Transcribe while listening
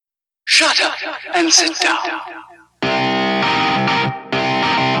Shut up and sit down.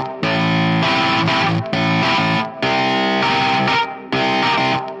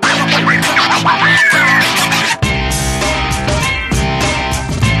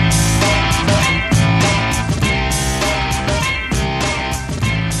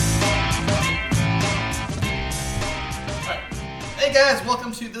 Hey guys,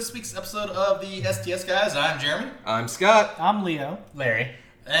 welcome to this week's episode of the STS Guys. I'm Jeremy. I'm Scott. I'm Leo. Larry.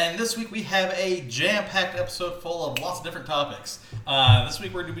 And this week we have a jam-packed episode full of lots of different topics. This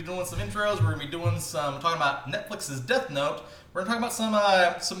week we're going to be doing some intros. We're going to be doing talking about Netflix's Death Note. We're going to talk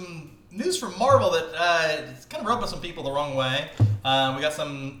about some news from Marvel that it's kind of rubbed some people the wrong way. We got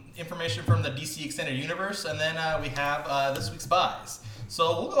some information from the DC Extended Universe, and then we have this week's buys.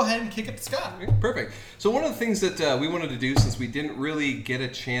 So we'll go ahead and kick it to Scott. Perfect. So one of the things that we wanted to do, since we didn't really get a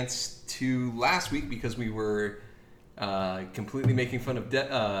chance to last week because we were completely making fun of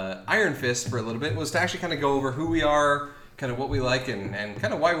Iron Fist for a little bit, was to actually kind of go over who we are, kind of what we like, and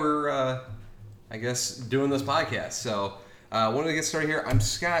kind of why we're, doing this podcast. So I wanted to get started here. I'm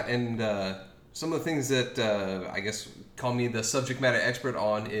Scott, and some of the things that call me the subject matter expert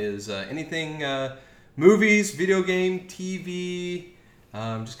on is anything movies, video game, TV,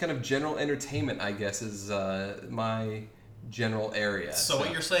 just kind of general entertainment, I guess, is my general area. So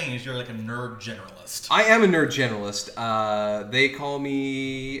what you're saying is you're like a nerd generalist. I am a nerd generalist. They call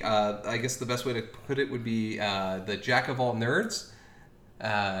me, I guess the best way to put it would be the jack of all nerds,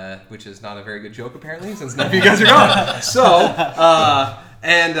 which is not a very good joke apparently, since none of you guys are gone. So,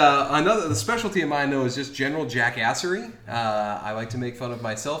 the specialty of mine though is just general jackassery. I like to make fun of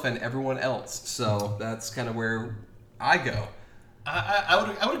myself and everyone else. So that's kind of where I go. I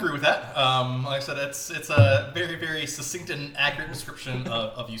would agree with that. Like I said, it's a very, very succinct and accurate description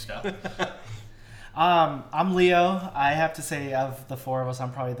of you, Scott. I'm Leo. I have to say, of the four of us,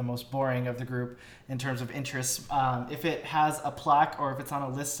 I'm probably the most boring of the group in terms of interests. If it has a plaque or if it's on a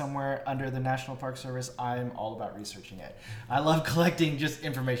list somewhere under the National Park Service, I'm all about researching it. I love collecting just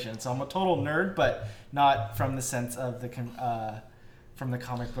information. So I'm a total nerd, but not from the sense of from the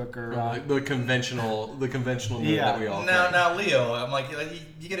comic book or the conventional nerd that we all now Leo, I'm like,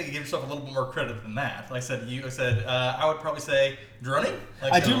 you gotta give yourself a little bit more credit than that. Like I said, I would probably say droning.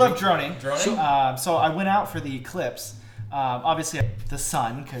 I do love droning. Droning. So I went out for the eclipse. Obviously the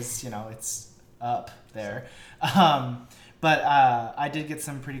sun, because it's up there. But I did get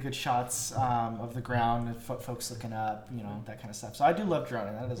some pretty good shots of the ground, folks looking up, that kind of stuff. So I do love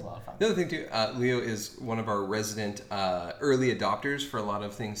droning. That is a lot of fun. The other thing too, Leo is one of our resident early adopters for a lot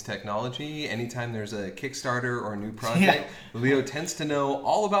of things technology. Anytime there's a Kickstarter or a new project, Leo tends to know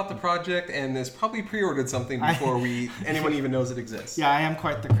all about the project and has probably pre-ordered something before anyone even knows it exists. Yeah, I am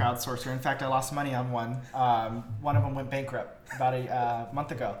quite the crowdsourcer. In fact, I lost money on one. One of them went bankrupt about a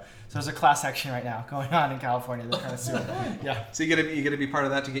month ago. So there's a class action right now going on in California. They're trying to sue. Yeah. So you gotta be part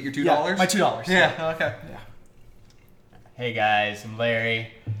of that to get your $2? Yeah, my $2. Yeah. Okay. Yeah. Hey guys, I'm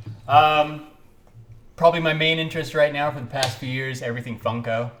Larry. Probably my main interest right now for the past few years, everything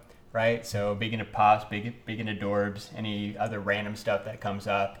Funko, right? So big into Pops, big into Dorbs, any other random stuff that comes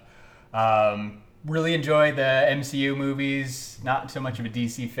up. Really enjoy the MCU movies. Not so much of a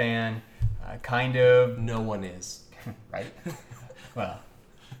DC fan. Kind of. No one is. Right? Well.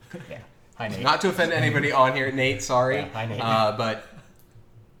 Yeah. Hi, Nate. Not to offend anybody on here, Nate. Sorry. Yeah, hi, Nate. But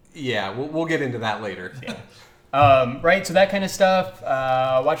yeah, we'll get into that later. Yeah. Right. So that kind of stuff.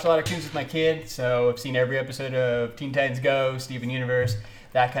 Watch a lot of cartoons with my kid. So I've seen every episode of Teen Titans Go, Steven Universe,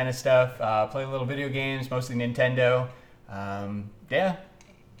 that kind of stuff. Play a little video games, mostly Nintendo. Yeah.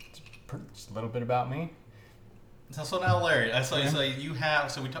 Just a little bit about me. So now, Larry, I saw you. So you have.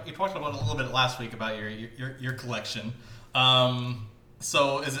 So you talked about a little bit last week about your collection.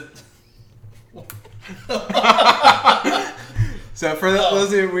 So is it? So for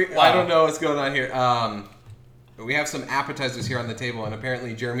those of you, I don't know what's going on here. We have some appetizers here on the table, and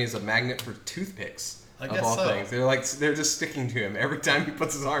apparently Jeremy is a magnet for toothpicks. I of all things, they're just sticking to him every time he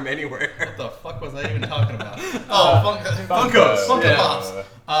puts his arm anywhere. What the fuck was I even talking about? Funko Pops.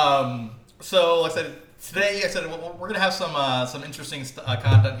 So like I said. Today, we're going to have some interesting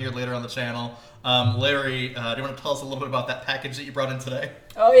content here later on the channel. Larry, do you want to tell us a little bit about that package that you brought in today?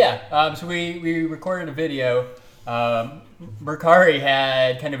 Oh, yeah. So we recorded a video. Mercari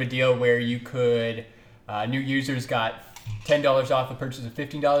had kind of a deal where you could, new users got $10 off the purchase of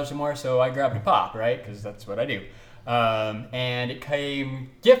 $15 or more, so I grabbed a pop, right? Because that's what I do. And it came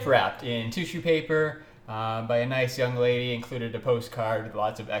gift wrapped in tissue paper by a nice young lady, included a postcard with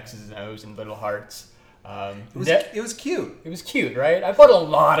lots of X's and O's and little hearts. It was cute. It was cute, right? I bought a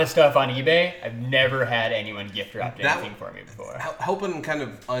lot of stuff on eBay. I've never had anyone gift wrapped anything for me before. Helping kind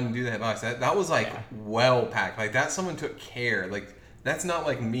of undo that box. That was like well packed. Like that, someone took care. Like that's not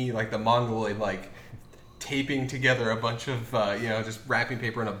like me, like the Mongoloid, like taping together a bunch of just wrapping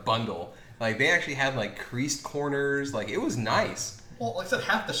paper in a bundle. Like they actually had like creased corners. Like it was nice. Well, like I said,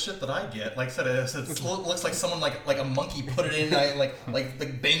 half the shit that I get, like I said, it looks like someone like a monkey put it in, like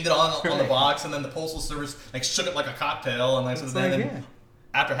banged it on the box, and then the postal service like shook it like a cocktail, and then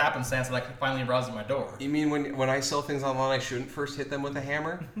after happenstance, like finally arrives at my door. You mean when I sell things online, I shouldn't first hit them with a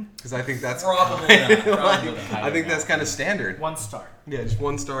hammer? Because I think that's Probably not. I think that's kind of standard. 1 star. Yeah, just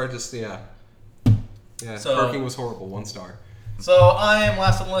 1 star. Just yeah. So, parking was horrible. 1 star. So I am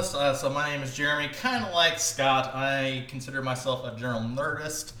last on the list. So my name is Jeremy. Kind of like Scott, I consider myself a general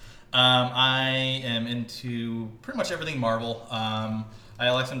nerdist. I am into pretty much everything Marvel. I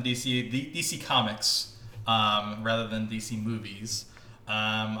like some DC comics rather than DC movies.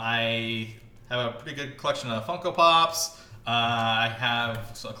 I have a pretty good collection of Funko Pops. I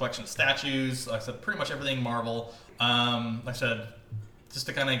have a collection of statues. Like I said, pretty much everything Marvel. Like I said, just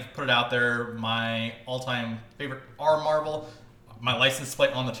to kind of put it out there, my all-time favorite are Marvel. My license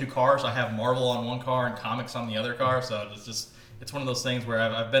plate on the 2 cars, I have Marvel on 1 car and comics on the other car, so it's one of those things where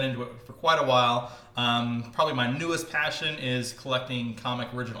I've been into it for quite a while. Probably my newest passion is collecting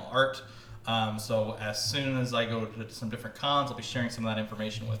comic original art. So as soon as I go to some different cons, I'll be sharing some of that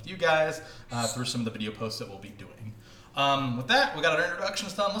information with you guys through some of the video posts that we'll be doing. With that, we got our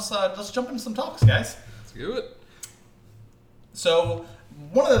introductions done. Let's jump into some topics, guys. Let's do it. So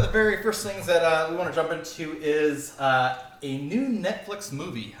one of the very first things that we want to jump into is a new Netflix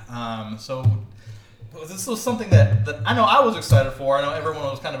movie. So this was something that I know I was excited for. I know everyone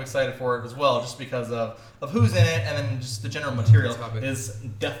was kind of excited for it as well, just because of who's in it and then just the general material is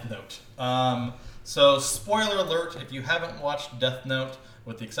Death Note. So spoiler alert, if you haven't watched Death Note,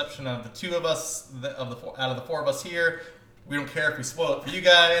 with the exception of the 2 of us, out of the 4 of us here, we don't care if we spoil it for you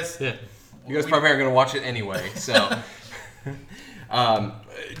guys. Yeah. You guys probably aren't going to watch it anyway, so...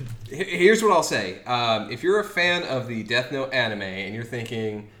 Here's what I'll say. If you're a fan of the Death Note anime and you're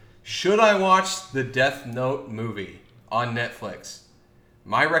thinking, should I watch the Death Note movie on Netflix?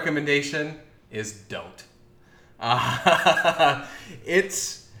 My recommendation is don't.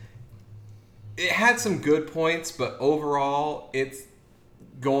 It had some good points, but overall it's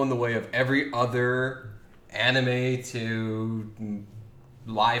going the way of every other anime to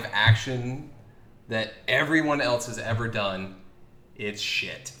live action that everyone else has ever done. It's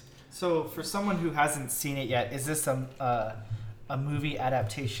shit. So for someone who hasn't seen it yet, is this a movie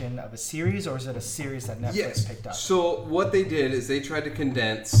adaptation of a series, or is it a series that Netflix picked up? So what they did is they tried to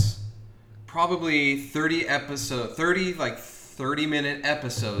condense probably 30-minute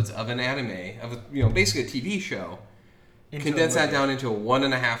episodes of an anime, of basically a TV show, condense that down into a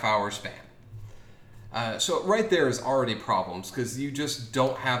 1.5 hour span. So right there is already problems, because you just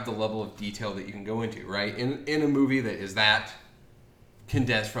don't have the level of detail that you can go into, right? In a movie that is that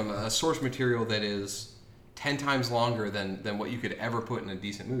condensed from a source material that is 10 times longer than what you could ever put in a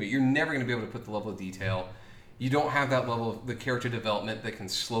decent movie, you're never going to be able to put the level of detail. You don't have that level of the character development that can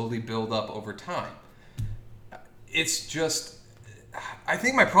slowly build up over time. It's just... I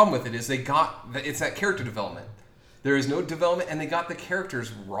think my problem with it is it's that character development. There is no development, and they got the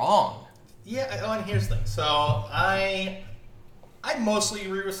characters wrong. Yeah, and here's the thing. So I mostly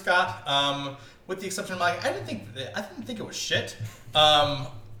agree with Scott, with the exception of I didn't think it was shit.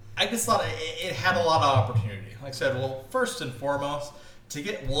 I just thought it had a lot of opportunity. Like I said, well, first and foremost, to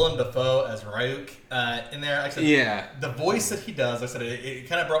get Willem Dafoe as Ryuk in there, like I said, the voice that he does, like I said, it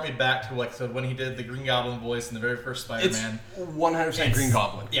kind of brought me back to, like I said, when he did the Green Goblin voice in the very first Spider-Man. It's 100% Green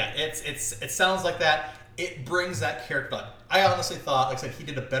Goblin. Yeah, it sounds like that. It brings that character back. I honestly thought, like I said, he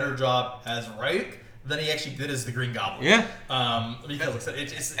did a better job as Ryuk than he actually did as the Green Goblin. Yeah. Because, like I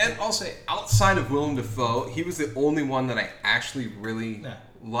said, and I'll say, outside of Willem Dafoe, he was the only one that I actually really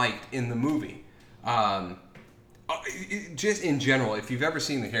liked in the movie. Just in general, if you've ever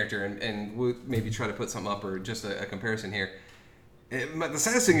seen the character, and we'll maybe try to put something up or just a comparison here. The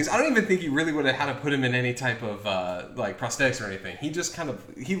saddest thing is, I don't even think you really would have had to put him in any type of like prosthetics or anything. He just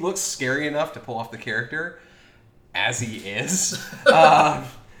he looks scary enough to pull off the character as he is.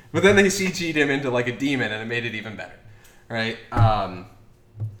 But then they CG'd him into like a demon, and it made it even better, right? But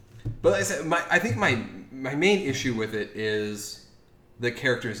like I said, I think my main issue with it is the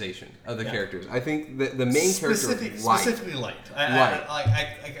characterization of the characters. I think the main specifically Light.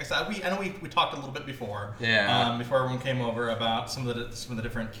 I know we talked a little bit before. Yeah. Before everyone came over about some of the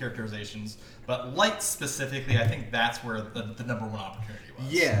different characterizations, but Light specifically, I think that's where the number one opportunity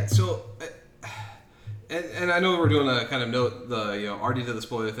was. Yeah. So and I know we're doing a kind of note, already did the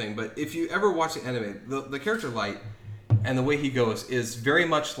spoiler thing, but if you ever watch the anime, the character Light and the way he goes is very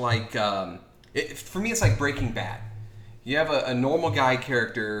much like, for me, it's like Breaking Bad. You have a normal guy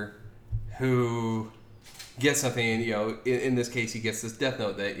character who gets something, and, in this case, he gets this death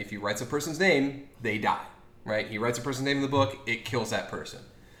note that if he writes a person's name, they die, right? He writes a person's name in the book, it kills that person.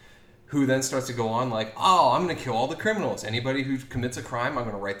 Who then starts to go on like, oh, I'm going to kill all the criminals. Anybody who commits a crime, I'm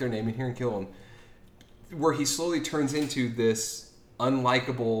going to write their name in here and kill them. Where he slowly turns into this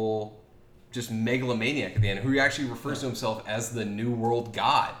unlikable, just megalomaniac at the end, who actually refers to himself as the New World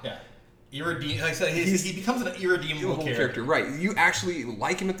God. Yeah. Like I said, he becomes an irredeemable character. Right. You actually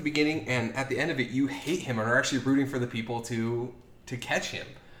like him at the beginning, and at the end of it, you hate him and are actually rooting for the people to catch him.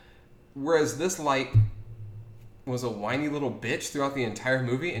 Whereas this Light was a whiny little bitch throughout the entire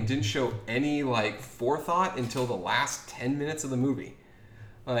movie and didn't show any forethought until the last 10 minutes of the movie.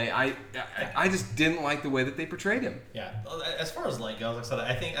 I just didn't like the way that they portrayed him. Yeah, as far as Light goes, like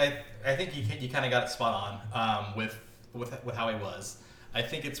I said, I think you kind of got it spot on with how he was. I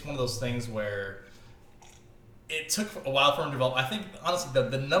think it's one of those things where it took a while for him to develop. I think honestly,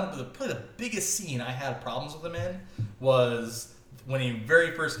 probably the biggest scene I had problems with him in was when he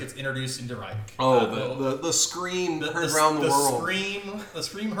very first gets introduced into Reich. Oh, the scream heard around the world. The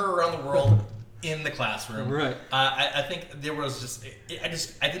scream heard around the world in the classroom. Right. I think there was just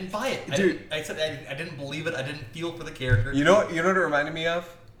I didn't buy it. Dude. I said I didn't believe it. I didn't feel for the character. You know what it reminded me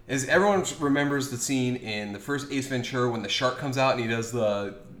of? Is everyone remembers the scene in the first Ace Ventura when the shark comes out and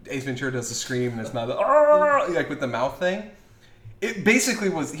Ace Ventura does the scream and it's not like with the mouth thing? It basically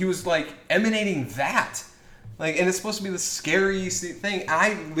he was emanating that. And it's supposed to be the scary thing.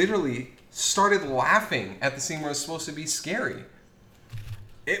 I literally started laughing at the scene where it's supposed to be scary.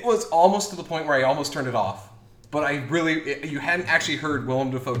 It was almost to the point where I almost turned it off. But you hadn't actually heard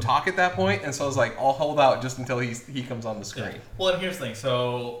Willem Dafoe talk at that point, and so I was like, I'll hold out just until he comes on the screen. Yeah. Well, and here's the thing.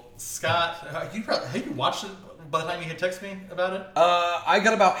 So, Scott, have you watched it by the time you had texted me about it? I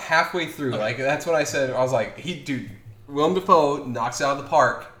got about halfway through. Okay. That's what I said. I was like, Willem Dafoe knocks it out of the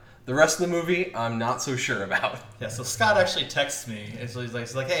park. The rest of the movie, I'm not so sure about. Yeah, so Scott actually texts me, and so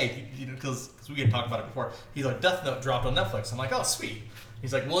he's like, hey, because we had talked about it before. He's like, Death Note dropped on Netflix. I'm like, oh, sweet.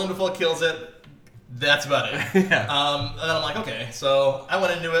 He's like, Willem Dafoe kills it. That's about it. Yeah. And then I'm like, okay. So I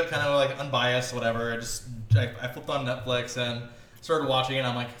went into it kind of unbiased, whatever. I flipped on Netflix and started watching it. And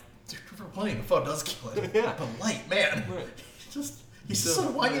I'm like, dude, Willem Dafoe does kill it. Yeah. But Light, man, he's just a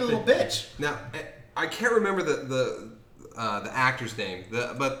whiny little bitch. Now, I can't remember the actor's name,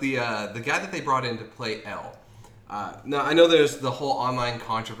 but the guy that they brought in to play L. Now I know there's the whole online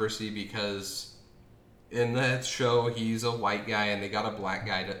controversy because in that show he's a white guy and they got a black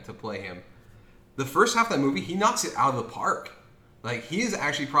guy to play him. The first half of that movie, he knocks it out of the park. He is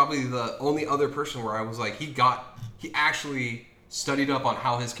actually probably the only other person where I was like, he actually studied up on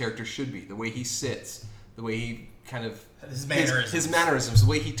how his character should be, the way he sits, the way he kind of his mannerisms, the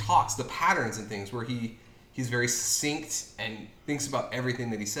way he talks, the patterns and things where he's very succinct and thinks about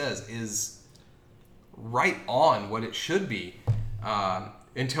everything that he says is right on what it should be.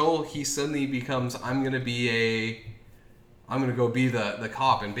 Until he suddenly becomes, I'm going to go be the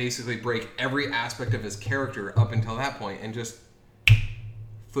cop and basically break every aspect of his character up until that point and just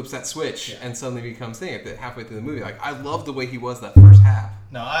flips that switch and suddenly becomes halfway through the movie. I love the way he was that first half.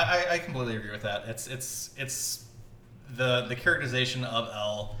 No, I completely agree with that. It's the characterization of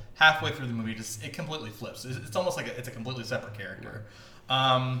L halfway through the movie it completely flips. It's almost like it's a completely separate character.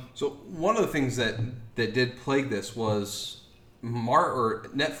 So one of the things that did plague this was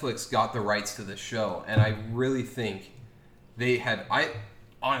Netflix got the rights to the show, and I really think they had. I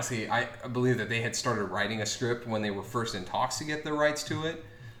believe that they had started writing a script when they were first in talks to get the rights to it,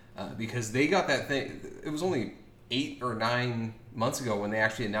 because they got that thing. It was only 8 or 9 months ago when they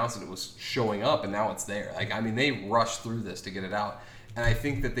actually announced that it was showing up, and now it's there. They rushed through this to get it out, and I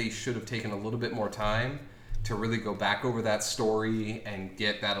think that they should have taken a little bit more time to really go back over that story and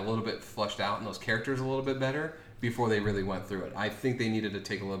get that a little bit fleshed out and those characters a little bit better before they really went through it. I think they needed to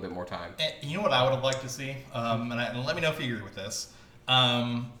take a little bit more time. And you know what I would have liked to see? And let me know if you agree with this.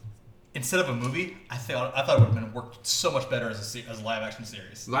 Instead of a movie, I thought it would have been worked so much better as a live action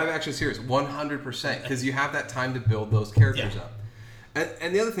series. Live action series, 100%, because you have that time to build those characters up.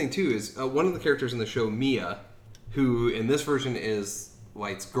 And the other thing too is one of the characters in the show, Mia, who in this version is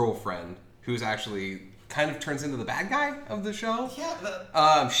Light's girlfriend, who's actually kind of turns into the bad guy of the show.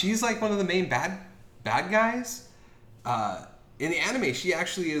 Yeah. She's one of the main bad guys. In the anime, she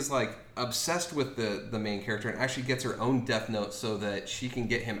actually is obsessed with the main character and actually gets her own death note so that she can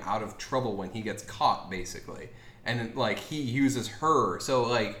get him out of trouble when he gets caught, basically. And he uses her.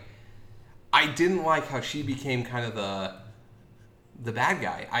 So I didn't like how she became kind of the bad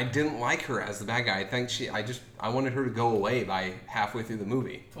guy. I didn't like her as the bad guy. I think I wanted her to go away by halfway through the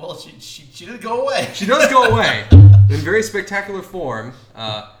movie. Well, she did go away. She does go away in very spectacular form.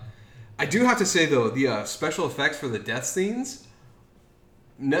 I do have to say, though, the special effects for the death scenes,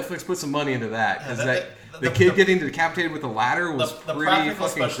 Netflix put some money into that, because the kid getting decapitated with a ladder was pretty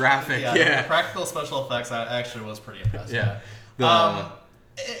fucking graphic. The practical special effects actually was pretty impressive. Yeah.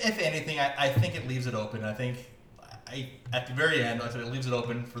 If anything, I think it leaves it open. I think at the very end, like I said, it leaves it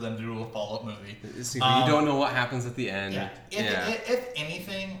open for them to do a follow-up movie. See, you don't know what happens at the end. If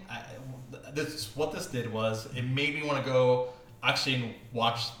anything, what this did was it made me want to go actually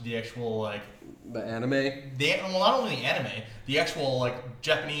watch the actual the anime. Well, not only the anime, the actual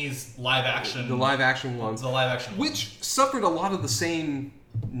Japanese live action. The live action ones. The live action which suffered a lot of the same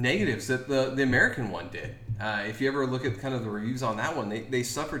negatives that the American one did. If you ever look at kind of the reviews on that one, they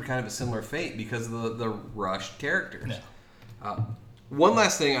suffered kind of a similar fate because of the rushed characters. Yeah. One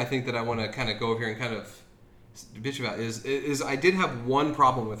last thing I think that I want to kind of go over here and kind of bitch about is I did have one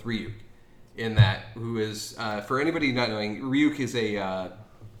problem with Ryuk in that, who is, for anybody not knowing, Ryuk is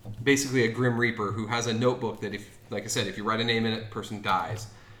basically a Grim Reaper who has a notebook that, like I said, if you write a name in it, the person dies.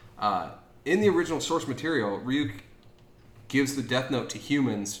 In the original source material, Ryuk gives the Death Note to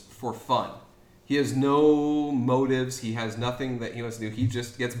humans for fun. He has no motives. He has nothing that he wants to do. He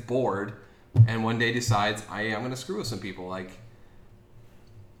just gets bored and one day decides, I'm going to screw with some people.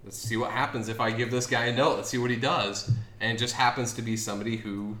 Let's see what happens if I give this guy a note. Let's see what he does. And it just happens to be somebody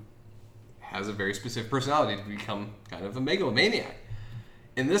who has a very specific personality to become kind of a megalomaniac.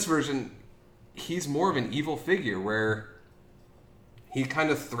 In this version, he's more of an evil figure where he kind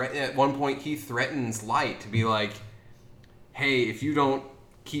of at one point he threatens Light to be like, hey, if you don't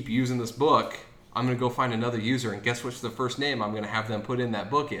keep using this book, I'm going to go find another user, and guess what's the first name I'm going to have them put in that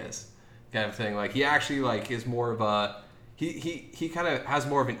book is? Kind of thing. He actually is more of a... He kind of has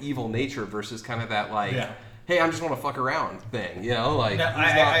more of an evil nature versus kind of that hey, I just want to fuck around thing,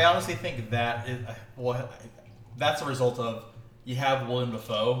 I honestly think that is... that's a result of you have William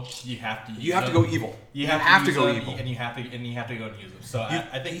Dafoe, you have to go evil. You have to go evil, and you have to go and use him. So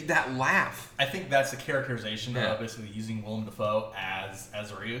I think that laugh. I think that's the characterization of basically using Willem Dafoe as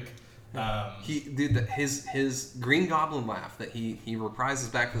Ryuk. He did his Green Goblin laugh that he reprises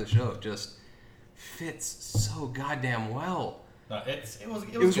back for the show just fits so goddamn well. It was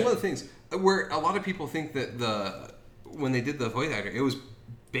one of the things where a lot of people think that when they did the voice actor, it was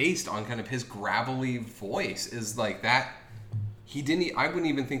based on kind of his gravelly voice is like that. He didn't. I wouldn't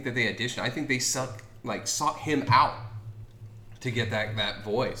even think that they auditioned. I think they sought him out to get that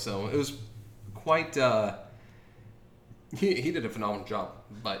voice. So it was quite. He did a phenomenal job.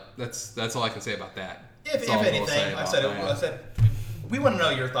 But that's all I can say about that. If anything, like I said, we want to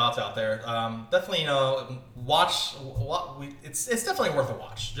know your thoughts out there. Definitely, watch. It's definitely worth a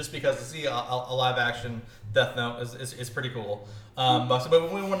watch, just because to see a live action Death Note is pretty cool. But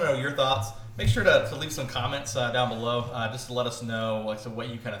we want to know your thoughts. Make sure to leave some comments down below, just to let us know what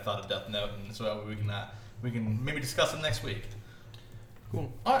you kind of thought of Death Note, and so that we can maybe discuss it next week.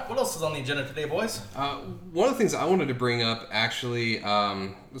 Cool. All right, what else is on the agenda today, boys? One of the things I wanted to bring up actually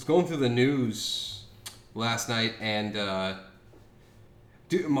was going through the news last night, and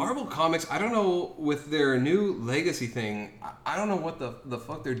Marvel Comics, I don't know, with their new Legacy thing, I don't know what the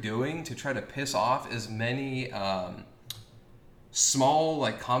fuck they're doing to try to piss off as many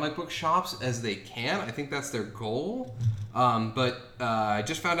small comic book shops as they can. I think that's their goal. But I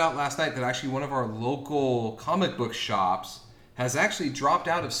just found out last night that actually one of our local comic book shops has actually dropped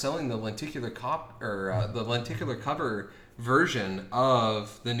out of selling the lenticular cover version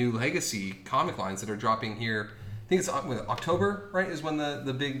of the new Legacy comic lines that are dropping here. I think it's October, right? Is when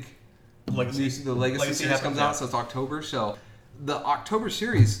the big Legacy series comes out. So it's October. So the October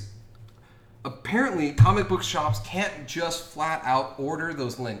series, apparently comic book shops can't just flat out order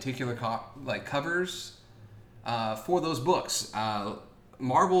those lenticular covers for those books.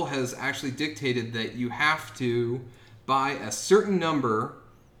 Marvel has actually dictated that you have to buy a certain number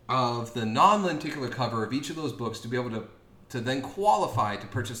of the non-lenticular cover of each of those books to be able to then qualify to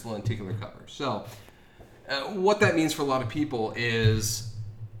purchase the lenticular cover. So what that means for a lot of people is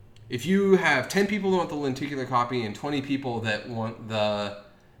if you have 10 people that want the lenticular copy and 20 people that want the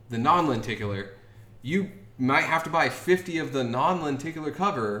non-lenticular, you might have to buy 50 of the non-lenticular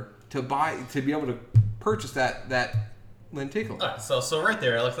cover to be able to purchase that lenticular. All right, so right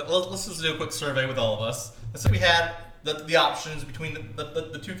there, let's just do a quick survey with all of us. Let's say we had the options between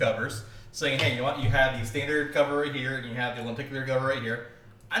the two covers, saying, hey, you have the standard cover right here, and you have the lenticular cover right here.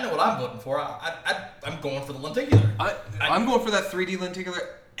 I know what I'm voting for. I'm going for the lenticular. I'm going for that 3D lenticular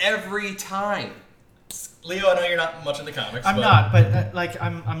every time. Leo, I know you're not much into comics. I'm not, but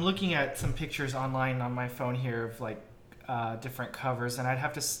I'm looking at some pictures online on my phone here of like different covers, and I'd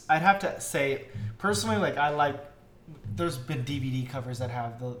have to say personally, like I like. There's been DVD covers that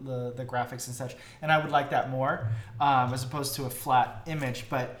have the graphics and such, and I would like that more as opposed to a flat image.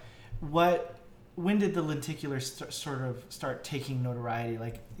 But when did the lenticulars sort of start taking notoriety?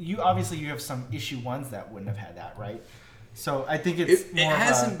 Like you have some issue ones that wouldn't have had that, right? So I think it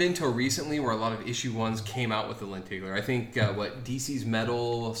hasn't been till recently where a lot of issue ones came out with the lenticular. I think DC's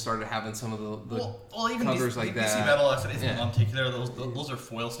Metal started having some of the even covers like that. DC Metal, I said, isn't lenticular. Those are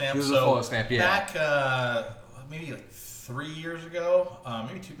foil stamps. Those are foil stamp, yeah. Back maybe like 3 years ago,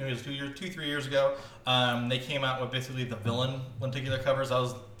 maybe it was 3 years ago, they came out with basically the villain lenticular covers. That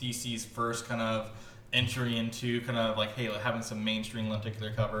was DC's first kind of entry into kind of like, hey, having some mainstream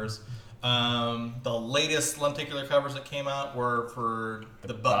lenticular covers. The latest lenticular covers that came out were for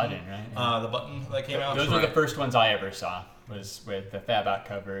the button, right? The button that came out. Those were the first ones I ever saw. Was with the Fab Out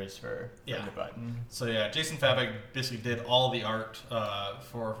covers for the button. So yeah, Jason Fabak basically did all the art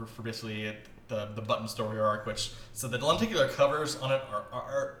for basically the button story arc, which so the lenticular covers on it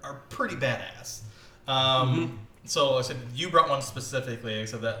are pretty badass. So I said you brought one specifically,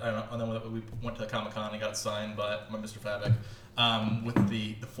 so that and then we went to the Comic-Con and got it signed by Mr. Fabak with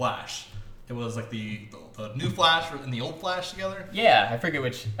the Flash. It was like the new Flash and the old Flash together. Yeah, I forget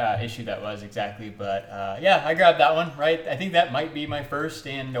which issue that was exactly, but yeah, I grabbed that one. Right, I think that might be my first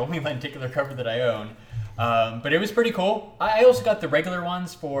and only lenticular cover that I own. But it was pretty cool. I also got the regular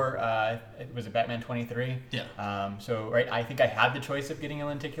ones for was it Batman 23? Yeah. So right, I think I had the choice of getting a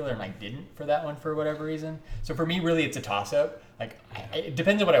lenticular, and I didn't for that one for whatever reason. So for me, really, it's a toss-up. Like it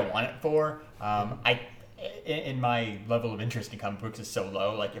depends on what I want it for. In my level of interest in comic books is so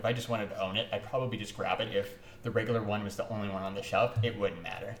low. Like if I just wanted to own it, I'd probably just grab it. If the regular one was the only one on the shelf, it wouldn't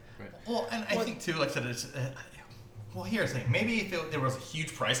matter. Right. Well, and I think too, like I said, it's. Well, here's the thing. Maybe if there was a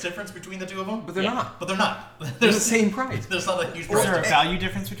huge price difference between the two of them. But they're not. But they're not. They're the same price. There's not a huge Is price there a difference. value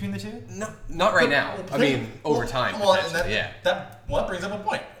difference between the two? No, not right now. I mean, over time. Well, and Potentially, that brings up a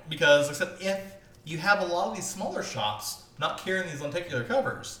point. Because, like I said, if you have a lot of these smaller shops not carrying these lenticular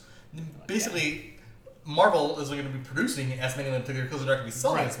covers, basically... Marvel is going to be producing as many lenticular because they're not going to be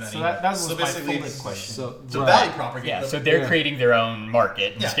selling as many. So that was my basically full question. So value propaganda. Yeah, so they're creating their own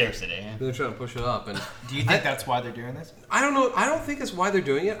market and scarcity. They're trying to push it up. And Do you think that's why they're doing this? I don't know. I don't think it's why they're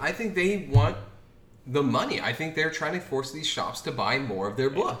doing it. I think they want the money. I think they're trying to force these shops to buy more of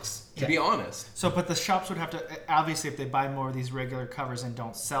their books, to be honest. So, but the shops would have to, obviously, if they buy more of these regular covers and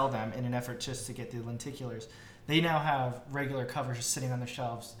don't sell them in an effort just to get the lenticulars, they now have regular covers just sitting on their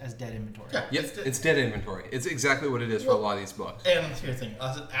shelves as dead inventory. Yeah, Yep, it's dead inventory. It's exactly what it is for a lot of these books. And here's the thing: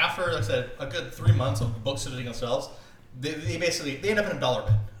 after, like I said, a good 3 months of books sitting on shelves, they end up in a dollar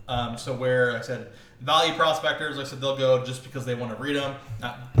bin. So where, like I said, value prospectors, like I said, they'll go just because they want to read them,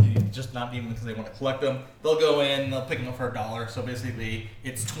 not even because they want to collect them. They'll go in, they'll pick them up for $1. So basically,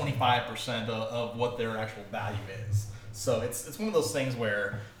 it's 25% of what their actual value is. So it's one of those things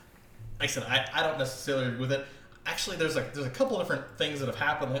where, like I said, I don't necessarily agree with it. Actually, there's a couple of different things that have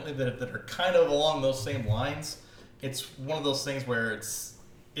happened lately that are kind of along those same lines. It's one of those things where it's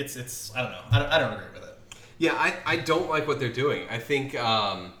I don't know. I don't agree with it. Yeah, I don't like what they're doing. I think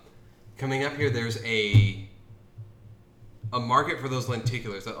coming up here, there's a market for those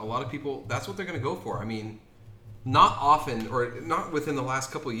lenticulars that a lot of people, that's what they're going to go for. I mean, not often, or not within the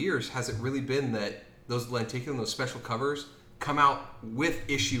last couple of years, has it really been that those lenticulars, those special covers, come out with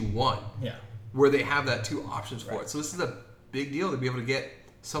issue 1. Yeah. Where they have that 2 options for it. So this is a big deal to be able to get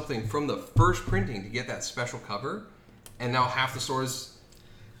something from the first printing to get that special cover. And now half the stores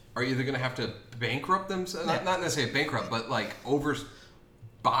are either going to have to bankrupt themselves, not necessarily bankrupt, but like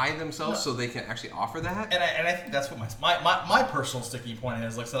buy themselves so they can actually offer that. And I think that's what my personal sticking point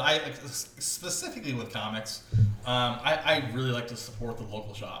is. Like I said, specifically with comics, I really like to support the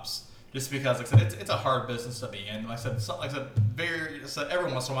local shops. Just because, like I said, it's a hard business to be in. Like I said, every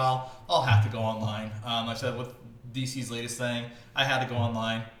once in a while, I'll have to go online. Like I said, with DC's latest thing, I had to go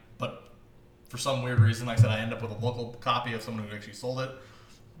online, but for some weird reason, like I said, I end up with a local copy of someone who actually sold it.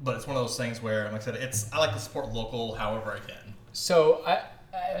 But it's one of those things where, like I said, I like to support local however I can. So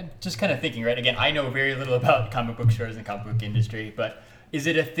I just kind of thinking, right? Again, I know very little about comic book stores and comic book industry, but is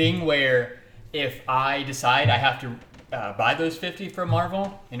it a thing where if I decide I have to buy those 50 from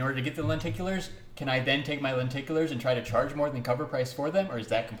Marvel in order to get the lenticulars, can I then take my lenticulars and try to charge more than cover price for them, or is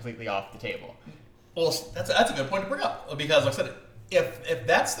that completely off the table? Well, that's a good point to bring up, because like I said, if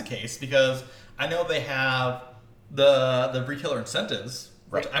that's the case, because I know they have the retailer incentives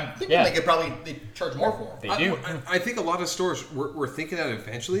Which Right. I'm thinking Yeah. they charge more for. They do. I think a lot of stores were thinking that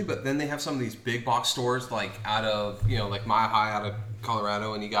eventually, but then they have some of these big box stores like out of like Mile High out of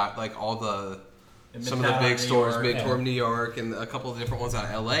Colorado, and you got like all some of the Midtown, big New stores, York. Midtown, New York, and a couple of different ones out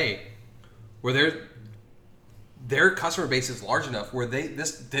of LA, where their customer base is large enough where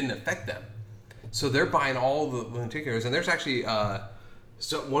this didn't affect them, so they're buying all the lenticulars. And there's actually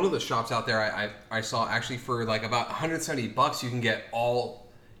so one of the shops out there I saw actually for like about $170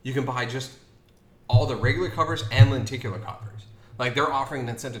 you can buy just all the regular covers and lenticular covers. Like they're offering an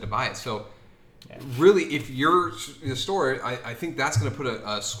incentive to buy it. So really, if you're the store, I think that's going to put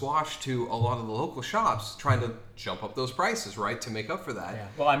a squash to a lot of the local shops trying to jump up those prices, right, to make up for that. Yeah.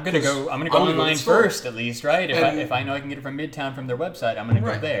 Well, I'm gonna go online first, at least, right? If I know I can get it from Midtown from their website, I'm gonna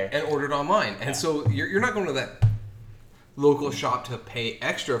go there and order it online. And so you're not going to that local shop to pay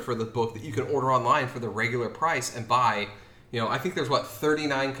extra for the book that you can order online for the regular price and buy. I think there's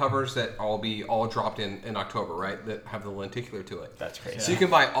 39 covers that all dropped in October, right? That have the lenticular to it. That's crazy. So you can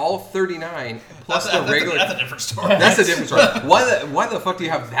buy all 39 plus the regular. That's a different story. That's a different story. Why the fuck do you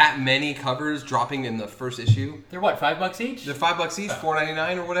have that many covers dropping in the first issue? They're what, $5 each? They're $5 each,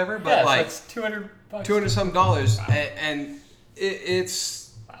 $4.99 or whatever. But Yeah, like so it's $200. $200 dollars, and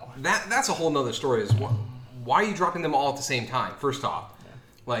it's that's a whole nother story. Is why are you dropping them all at the same time? First off.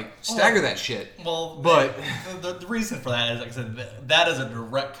 Like, stagger that shit. Well, but the reason for that is, like I said, that is a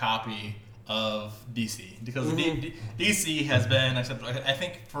direct copy of DC. Because DC has been, like I said, I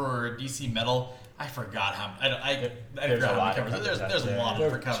think for DC Metal, I forgot how I forgot how many covers. There's a lot of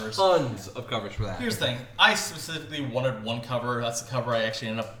different covers. Tons of covers for that. Here's the thing. I specifically wanted one cover. That's the cover I actually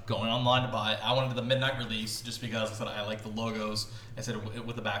ended up going online to buy. I wanted the midnight release just because I said I like the logos. I said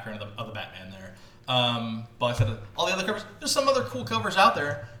with the background of the Batman there. But I said all the other covers, there's some other cool covers out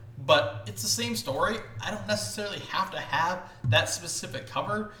there, but it's the same story. I don't necessarily have to have that specific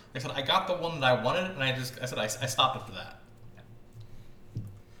cover. Like I said, I got the one that I wanted, and I stopped after that.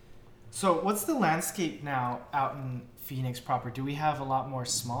 So what's the landscape now out in Phoenix proper? Do we have a lot more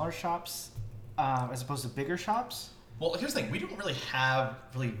smaller shops as opposed to bigger shops? Well, here's the thing. We don't really have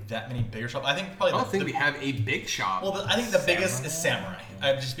that many bigger shops. I think probably I don't think we have a big shop. Well, I think the biggest is Samurai.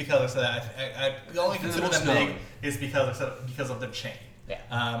 Just because I said I the only consider them big is because of the chain. Yeah.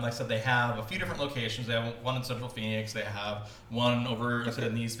 Like I said, they have a few different locations. They have one in Central Phoenix. They have one over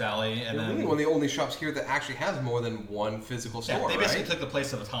in the East Valley, and They're then really one of the only shops here that actually has more than one physical store. they basically right? took the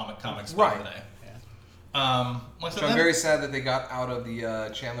place of Atomic Comics Right. today. So I'm very sad that they got out of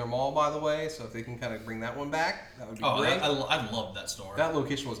the Chandler Mall, by the way. So if they can kind of bring that one back, that would be great. I love that store. That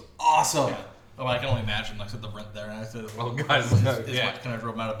location was awesome. Yeah. Oh, I can only imagine. Like I said, the rent there. And I said, Oh, God, is yeah. what kind of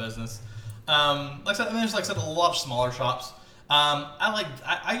drove them out of business. Like I said, and there's a lot of smaller shops.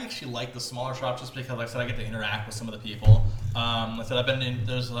 I actually like the smaller shops just because, like I said, I get to interact with some of the people. Like I said,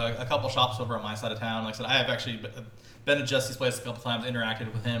 there's a couple shops over on my side of town. Like I said, I have actually been to Jesse's place a couple times,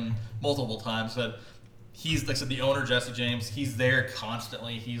 interacted with him multiple times. But he's, like I said, the owner, Jesse James. He's there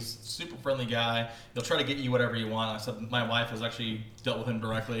constantly. He's a super friendly guy. He'll try to get you whatever you want. Like I said, my wife has actually dealt with him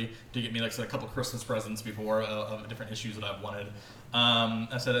directly to get me, like I said, a couple Christmas presents before of different issues that I've wanted.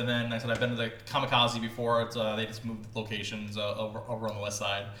 I said I've been to the Kamikaze before. They just moved locations over on the west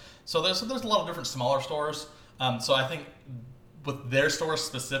side. So there's a lot of different smaller stores. So I think with their stores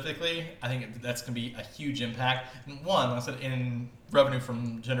specifically, I think that's going to be a huge impact. And one, like I said, in revenue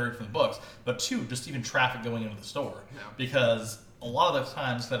generated from the books, but two, just even traffic going into the store. Yeah. Because a lot of the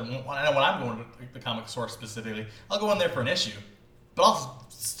times that I know when I'm going to the comic store specifically, I'll go in there for an issue, but I'll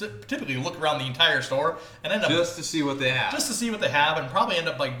typically look around the entire store and end up Just to see what they have. and probably end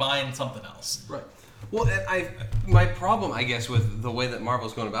up buying something else. Right. Well, my problem, I guess, with the way that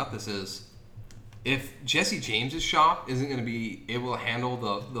Marvel's going about this is, if Jesse James's shop isn't going to be able to handle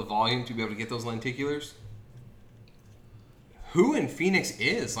the volume to be able to get those lenticulars, who in Phoenix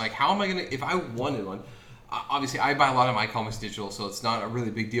is? Like, how am I going to... If I wanted one... Obviously, I buy a lot of my comics digital, so it's not a really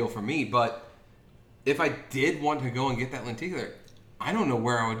big deal for me, but if I did want to go and get that lenticular, I don't know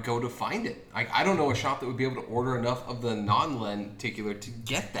where I would go to find it. I don't know a shop that would be able to order enough of the non-lenticular to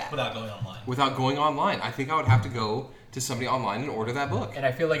get that. Without going online. I think I would have to go to somebody online and order that book. And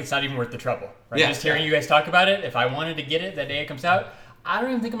I feel like it's not even worth the trouble. Right? Yeah. Just hearing you guys talk about it, if I wanted to get it that day it comes out, I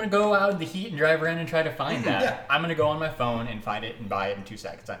don't even think I'm going to go out in the heat and drive around and try to find that. Yeah. I'm going to go on my phone and find it and buy it in 2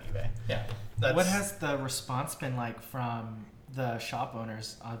 seconds on eBay. Yeah. What has the response been like from the shop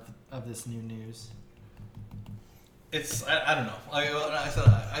owners of this new news? It's I don't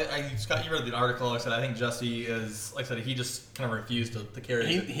know. Scott, you read the article. I said I think Jesse is, like I said, he just kind of refused to carry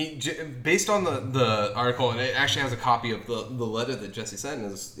it. He based on the article, and it actually has a copy of the letter that Jesse sent.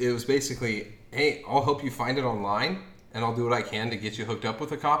 It was basically, hey, I'll help you find it online. and I'll do what I can to get you hooked up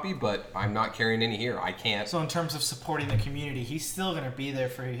with a copy, but I'm not carrying any here. I can't. So in terms of supporting the community, he's still going to be there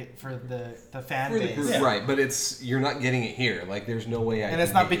for the fan base. Group, right? But you're not getting it here. Like, there's no way I. And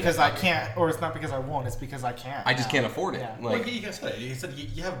it's not because I can't, or it's not because I won't. It's because I can't. I just can't afford it. Yeah. Like you said,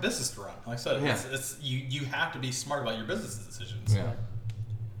 you have a business to run. Like I said, it's you have to be smart about your business decisions. Yeah.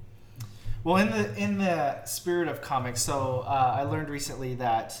 Well, in the spirit of comics, so I learned recently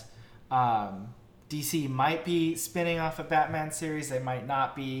that DC might be spinning off a Batman series. They might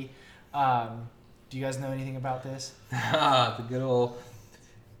not be. Do you guys know anything about this? The good old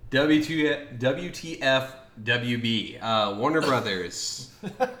WTF WB. Warner Brothers.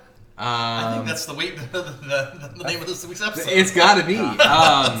 I think that's the name of this week's episode. It's got to be.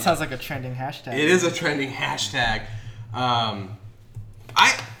 Sounds like a trending hashtag. It is a trending hashtag.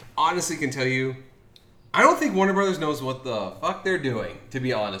 I honestly can tell you, I don't think Warner Brothers knows what the fuck they're doing, to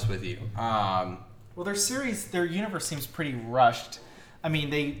be honest with you. Well, their universe seems pretty rushed. I mean,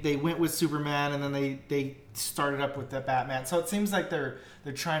 they went with Superman, and then they started up with the Batman. So it seems like they're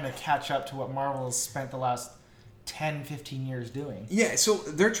trying to catch up to what Marvel has spent the last 10, 15 years doing. Yeah, so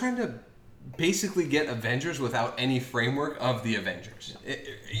they're trying to basically get Avengers without any framework of the Avengers.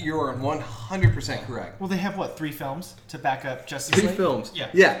 You're 100% correct. Well, they have, 3 films to back up Justice League? 3 films. Yeah.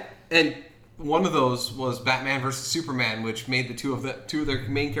 Yeah, and one of those was Batman versus Superman, which made the two of their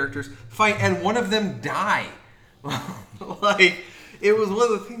main characters fight, and one of them die. Like, it was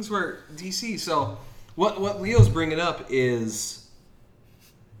one of the things where DC. So what Leo's bringing up is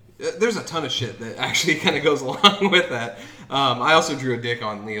there's a ton of shit that actually kind of goes along with that. I also drew a dick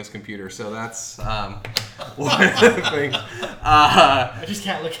on Leo's computer, so that's one of the things. I just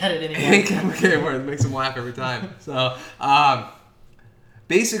can't look at it anymore. It makes him laugh every time. So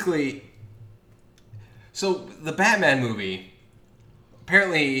basically, so the Batman movie,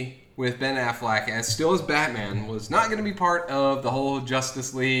 apparently with Ben Affleck as still as Batman, was not going to be part of the whole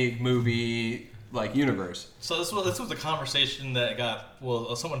Justice League movie universe. So this was the conversation that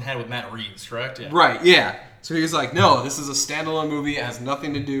someone had with Matt Reeves, correct? Yeah. Right, yeah. So he was like, no, this is a standalone movie. It has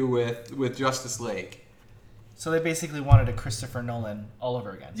nothing to do with Justice League. So they basically wanted a Christopher Nolan all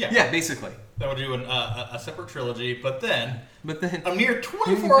over again. Yeah, basically. They would do a separate trilogy, but then a mere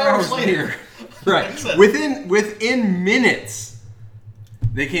 24 hours later, right, within minutes,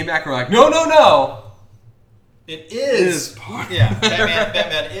 they came back and were like, no. It is part. Yeah,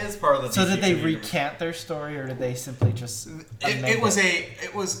 Batman is part of the. So DCEU did they universe. recant their story, or did they simply just?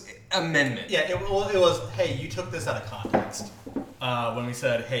 It was amendment. Yeah, it was. Hey, you took this out of context when we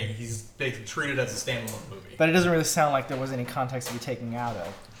said, hey, he's basically treated as a standalone movie. But it doesn't really sound like there was any context to be taken out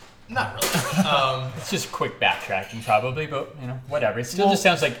of. Not really. It's just quick backtracking, probably, but whatever. It still just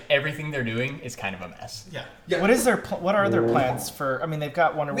sounds like everything they're doing is kind of a mess. Yeah. What are their plans for? I mean, they've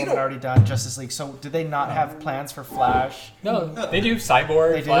got Wonder Woman already done, Justice League. So do they not have plans for Flash? No, they do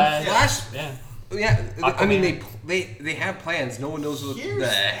Cyborg, They do? Flash. Yeah. Aquaman. I mean, they have plans. No one knows what the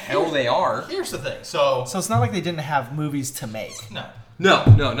hell they are. Here's the thing. So it's not like they didn't have movies to make. No,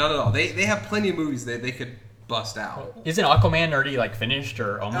 not at all. They have plenty of movies that they could bust out. Isn't Aquaman already finished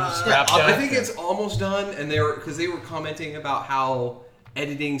or almost wrapped up? I think it's almost done, and they were commenting about how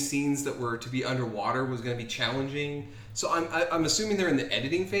editing scenes that were to be underwater was going to be challenging. So I'm assuming they're in the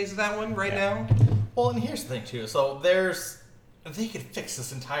editing phase of that one right now. Well, and here's the thing too. So they could fix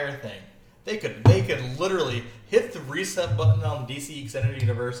this entire thing. They could literally hit the reset button on the DC Extended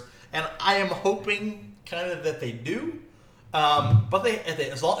Universe, and I am hoping kind of that they do. But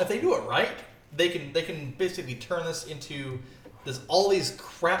if they do it right, they can basically turn this into all these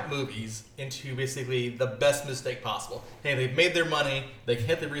crap movies into basically the best mistake possible. Hey, they've made their money, they can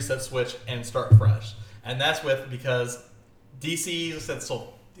hit the reset switch and start fresh. And that's because DC said,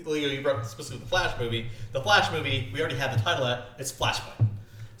 so Leo, you brought up specifically the Flash movie. The Flash movie, we already have the title at, it's Flashpoint.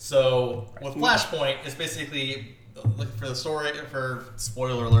 So with Flashpoint, it's basically looking for the story, for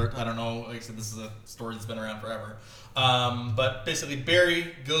spoiler alert, I don't know, like I said, this is a story that's been around forever. But basically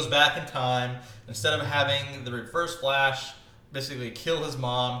Barry goes back in time. Instead of having the reverse Flash basically kill his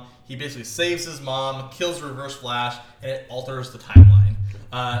mom, he basically saves his mom, kills the reverse Flash, and it alters the timeline.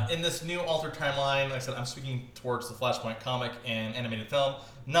 In this new altered timeline, like I said, I'm speaking towards the Flashpoint comic and animated film,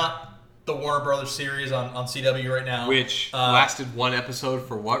 not the Warner Brothers series on CW right now. Which lasted one episode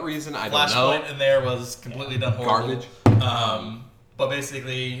for what reason? I don't know. Flashpoint in there was completely done horrible. Garbage. But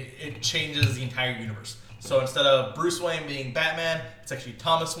basically, it changes the entire universe. So instead of Bruce Wayne being Batman, it's actually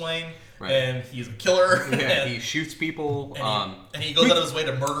Thomas Wayne, and he's a killer. Yeah, he shoots people. And he goes out of his way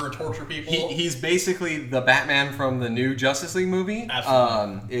to murder and torture people. He's basically the Batman from the new Justice League movie.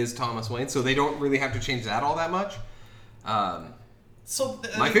 Absolutely. Is Thomas Wayne, so they don't really have to change that all that much. So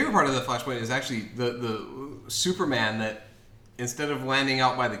My favorite part of the Flashpoint is actually the Superman that instead of landing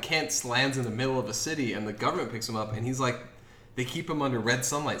out by the Kents, lands in the middle of a city, and the government picks him up, and he's like, they keep him under red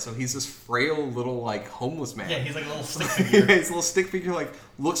sunlight, so he's this frail little like homeless man. Yeah, he's like a little stick figure. His little stick figure like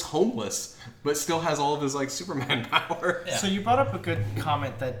looks homeless, but still has all of his like Superman power. Yeah. So you brought up a good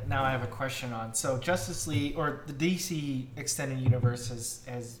comment that now I have a question on. So Justice League or the DC Extended Universe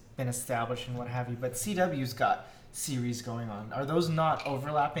has been established and what have you, but CW's got series going on. Are those not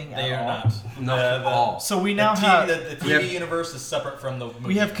overlapping They at are all? not. Not at all. So we now have the TV universe is separate from the movie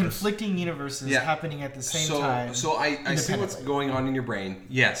we have universe. conflicting universes Yeah. happening at the same time. So I see what's independently. going on in your brain.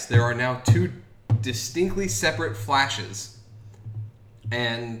 Yes, there are now two distinctly separate Flashes,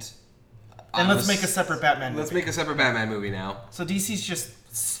 and let's make a separate Batman Let's movie. make a separate Batman movie now. So DC's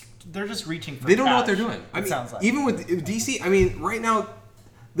they're just reaching for They don't know what cash, they're doing. It sounds like. Even with DC, I mean, right now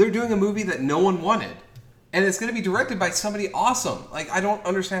they're doing a movie that no one wanted, and it's going to be directed by somebody awesome. Like, I don't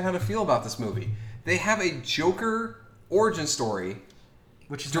understand how to feel about this movie. They have a Joker origin story.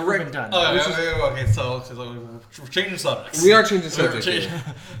 which has never direct- been done. Okay, so we're changing subjects. We are changing subjects. We're, here.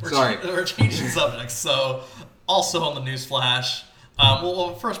 we're, Sorry. we're changing subjects. So, also on the news flash.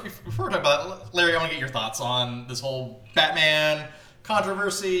 Well, first, before we talk about that, Larry, I want to get your thoughts on this whole Batman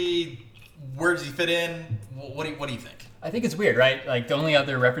controversy. Where does he fit in? What do you think? I think it's weird, right? Like, the only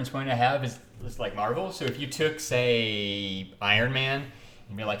other reference point I have is like Marvel. So if you took, say, Iron Man,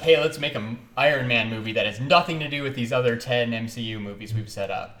 and be like, hey, let's make an Iron Man movie that has nothing to do with these other 10 MCU movies we've set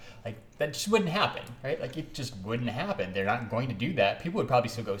up. Like, that just wouldn't happen, right? Like, it just wouldn't happen. They're not going to do that. People would probably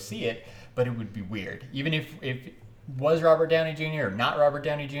still go see it, but it would be weird. Even if it was Robert Downey Jr. or not Robert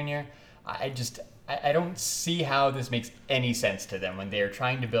Downey Jr., I don't see how this makes any sense to them when they're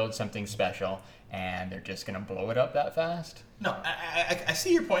trying to build something special and they're just going to blow it up that fast. No, I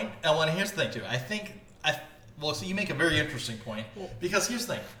see your point, Ellen. Here's the thing, too. So you make a very interesting point, because here's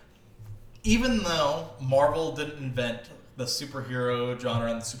the thing. Even though Marvel didn't invent the superhero genre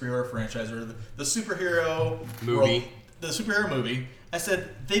and the superhero franchise, or the superhero Movie. the superhero movie, I said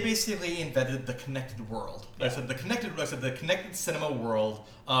they basically invented the connected world. I said the connected cinema world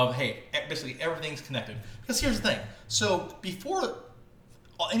of, hey, basically everything's connected. Because here's the thing. So before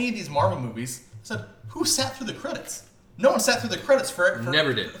any of these Marvel movies, I said, who sat through the credits? No one sat through the credits for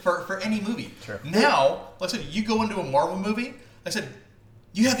Never did. for any movie. Sure. Now, like I said, you go into a Marvel movie, I said,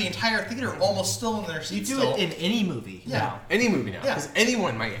 you have the entire theater almost still in their You seats. do still. it in any movie. Yeah. now. Any movie now, Yeah. because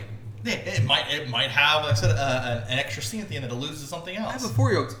anyone might. Yeah, it might have, like I said, an extra scene at the end that alludes to something I have else. a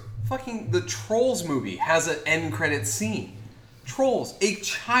 4-year-old. Fucking the Trolls movie has an end credit scene. Trolls, a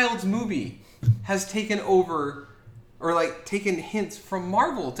child's movie, has taken over, or like taken hints from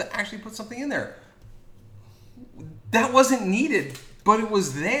Marvel to actually put something in there. That wasn't needed, but it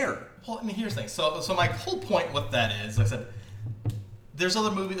was there. Well, I mean, here's the thing. So my whole point with that is, like I said, there's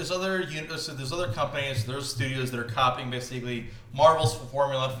other movies, there's other companies, there's studios that are copying basically Marvel's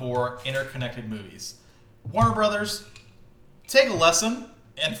formula for interconnected movies. Warner Brothers, take a lesson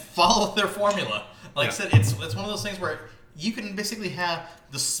and follow their formula. Like I said, it's one of those things where you can basically have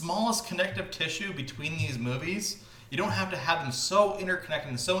the smallest connective tissue between these movies. You don't have to have them so interconnected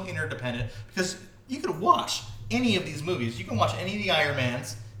and so interdependent, because you could watch any of these movies. You can watch any of the Iron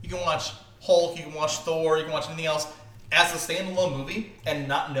Mans. You can watch Hulk. You can watch Thor. You can watch anything else as a standalone movie and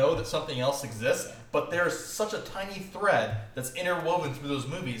not know that something else exists. But there's such a tiny thread that's interwoven through those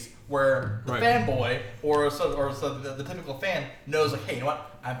movies where the Right. fanboy or the typical fan knows, like, hey, you know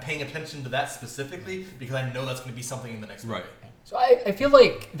what? I'm paying attention to that specifically because I know that's going to be something in the next movie. Right. So I feel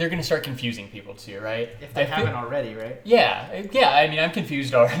like they're going to start confusing people too, right? If they haven't already, right? Yeah. I mean, I'm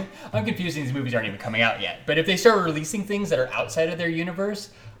confused already. I'm confused these movies aren't even coming out yet. But if they start releasing things that are outside of their universe,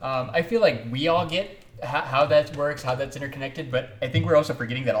 I feel like we all get how that works, how that's interconnected. But I think we're also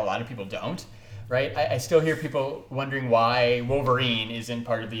forgetting that a lot of people don't, right? I still hear people wondering why Wolverine isn't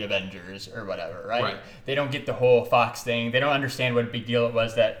part of the Avengers or whatever, right? Right. They don't get the whole Fox thing. They don't understand what a big deal it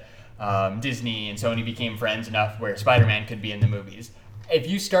was that Disney and Sony became friends enough where Spider-Man could be in the movies. If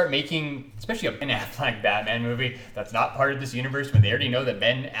you start making, especially a Ben Affleck Batman movie that's not part of this universe, when they already know that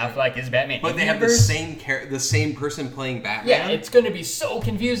Ben Affleck is Batman, But in they have the universe, same person playing Batman. yeah, it's going to be so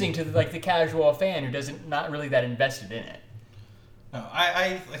confusing to the casual fan who doesn't not really that invested in it. No, like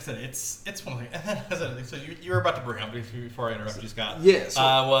I said, it's one thing. And then, so you were about to bring up before I interrupted you, Scott. Yeah, so-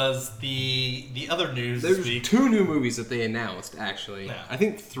 was the other news There's this week? 2 new movies that they announced, actually. Yeah. I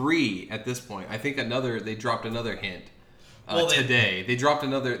think 3 at this point. I think they dropped another hint today. They dropped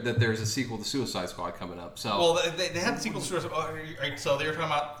another, that there's a sequel to Suicide Squad coming up. So Well, they had the sequel to Suicide Squad. Right, so they were talking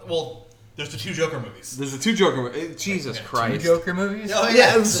about, There's the 2 Joker movies. There's the 2 Joker movies. Jesus Christ. 2 Joker movies? Oh,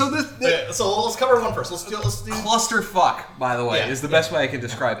 yeah. So So let's cover one first. Let's do clusterfuck, by the way, is the best way I can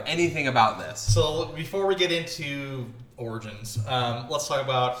describe anything about this. So before we get into origins, let's talk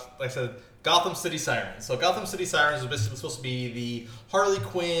about, like I said, Gotham City Sirens. So Gotham City Sirens is basically supposed to be the Harley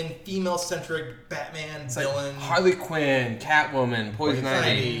Quinn, female-centric Batman villain. Harley Quinn, Catwoman, Poison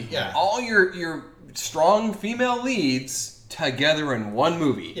Ivy. Yeah. All your strong female leads together in one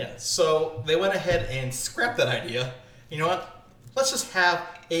movie. Yeah, so they went ahead and scrapped that idea. You know what? Let's just have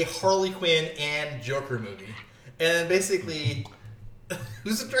a Harley Quinn and Joker movie. And basically,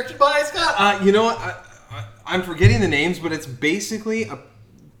 who's it directed by, Scott? You know what? I'm forgetting the names, but it's basically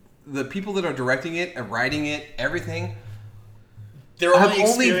the people that are directing it and writing it, everything, have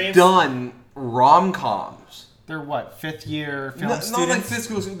only done rom-coms. They're what, 5th year film students? Not like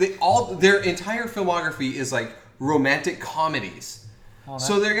physical. Their entire filmography is like romantic comedies.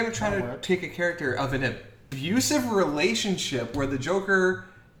 So they're going to try to take a character of an abusive relationship where the Joker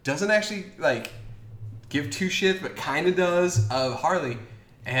doesn't actually like give 2 shits, but kind of does, of Harley,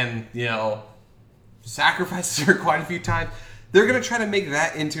 and sacrifices her quite a few times. They're gonna try to make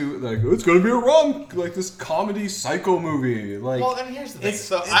that into like it's gonna be like this comedy psycho movie. Like, well, and here's the thing.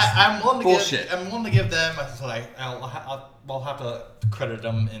 So I'm willing to bullshit. give them. I'll have to credit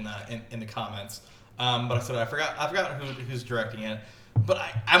them in the comments. But I said I forgot who's directing it. But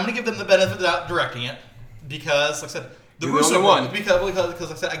I'm gonna give them the benefit without directing it because, like I said, the Russo brothers. Because like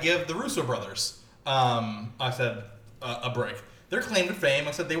I said, I give the Russo brothers. I said a break. Their claim to fame.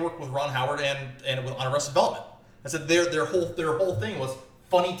 I said they worked with Ron Howard and on Arrested Development. I said their whole thing was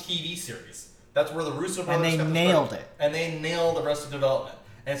funny TV series. That's where the Russo brothers and they nailed it. And they nailed Arrested Development.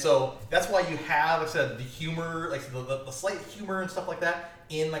 And so that's why you have, like I said, the humor, like the slight humor and stuff like that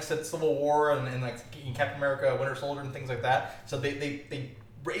in, like I said, Civil War and like in Captain America, Winter Soldier, and things like that. So they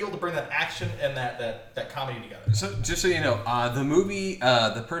were able to bring that action and that comedy together. So just so you know, the movie,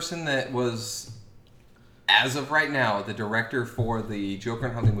 the person that was, as of right now, the director for the Joker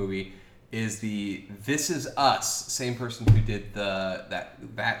and Harley movie is the This Is Us, same person who did that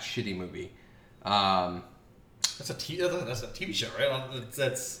shitty movie. That's a TV show, right?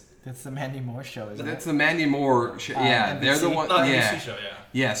 That's the Mandy Moore show, isn't it? That's the Mandy Moore show. Yeah, NBC? they're the one. Not Yeah, NBC show, yeah.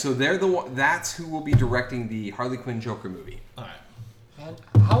 Yeah, so they're the one. That's who will be directing the Harley Quinn Joker movie. All right. And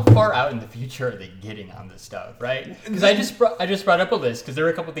how far out in the future are they getting on this stuff, right? Because I just brought up a list because there were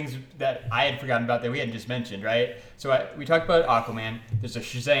a couple things that I had forgotten about that we hadn't just mentioned, right? So we talked about Aquaman. There's a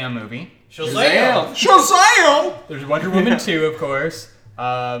Shazam movie. Shazam! There's Wonder Woman 2, of course.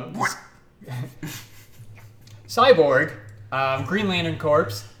 Cyborg, Green Lantern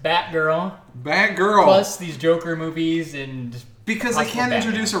Corps, Batgirl, plus these Joker movies and. Because they can't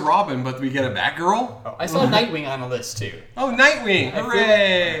introduce a Robin, but we get a Batgirl? Oh, I saw Nightwing on the list, too. Oh, Nightwing!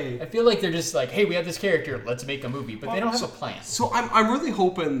 Hooray! I feel like they're just like, hey, we have this character, let's make a movie. But they don't have a plan. So I'm really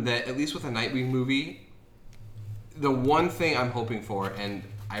hoping that, at least with a Nightwing movie, the one thing I'm hoping for, and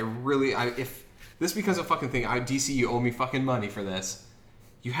if this becomes a fucking thing, DC, you owe me fucking money for this.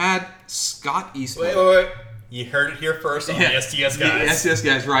 You had Scott Eastwood. Wait. You heard it here first on the STS Guys. The STS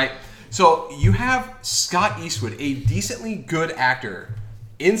Guys, right. So you have Scott Eastwood, a decently good actor,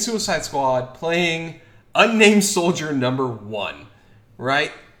 in Suicide Squad playing unnamed soldier number 1,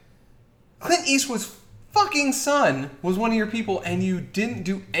 right? Clint Eastwood's fucking son was one of your people, and you didn't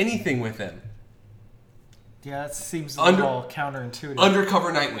do anything with him. Yeah, that seems a little counterintuitive.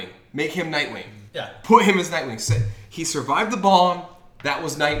 Undercover Nightwing. Make him Nightwing. Yeah. Put him as Nightwing. He survived the bomb. That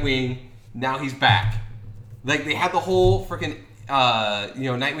was Nightwing. Now he's back. Like, they had the whole freaking...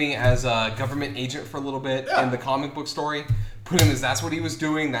 Nightwing as a government agent for a little bit in the comic book story. Put him as that's what he was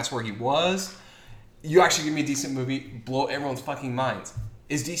doing, that's where he was. You actually give me a decent movie, blow everyone's fucking minds.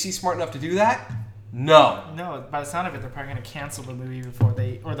 Is DC smart enough to do that? No. No, by the sound of it, they're probably going to cancel the movie before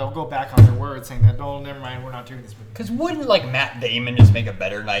they'll go back on their word saying that, no, never mind, we're not doing this movie. Because wouldn't, like, Matt Damon just make a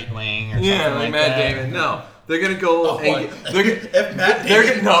better Nightwing or something like Matt that? Damon, no. They're going to go... If Matt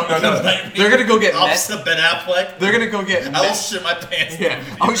Damon... No. They're going to go get... Opposite Ben Affleck. They're going to go get... I will shit my pants. Yeah,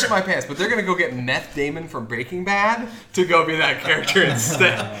 I'll shit my pants. But they're going to go get Meth Damon from Breaking Bad to go be that character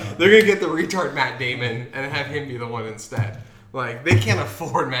instead. They're going to get the retard Matt Damon and have him be the one instead. Like, they can't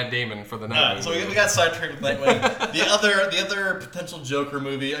afford Matt Damon for the Nightwing. So we got sidetracked with Nightwing. the other potential Joker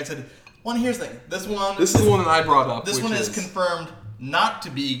movie, like I said, here's the thing. This is the one that I brought up. This one is confirmed not to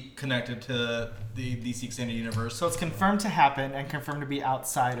be connected to the DC Extended Universe. So it's confirmed to happen and confirmed to be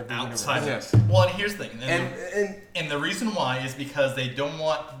outside of the universe. Yes. Well, and here's the thing. And the reason why is because they don't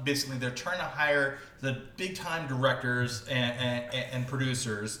want, basically, they're trying to hire the big-time directors and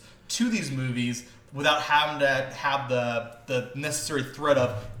producers to these movies without having to have the necessary thread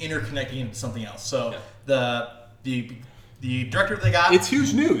of interconnecting into something else. So the director they got, It's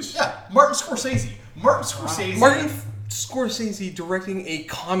huge news. yeah, Martin Scorsese. Martin Scorsese directing a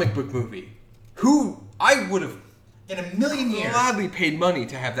comic book movie. Who I would have in a million years. gladly paid money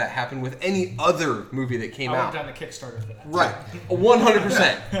to have that happen with any other movie that came I would out. have done the Kickstarter for that. Right.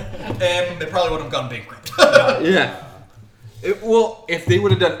 100%. And they probably would have gone bankrupt. Yeah. Well, if they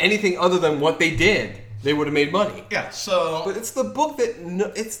would have done anything other than what they did, they would have made money. Yeah, so But it's the book that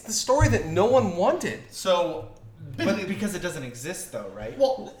it's the story that no one wanted. But because it doesn't exist, though, right?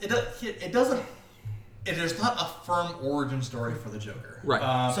 well, it doesn't. There's not a firm origin story for the Joker.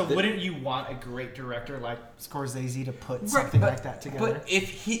 Right. So wouldn't you want a great director like Scorsese to put something like that together?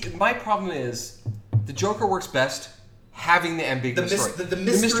 But my problem is, the Joker works best having the ambiguous story. The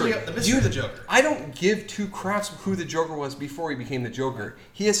mystery of the Joker. I don't give two craps who the Joker was before he became the Joker.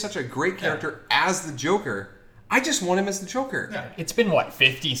 He is such a great character as the Joker. I just want him as the Joker. Yeah. It's been,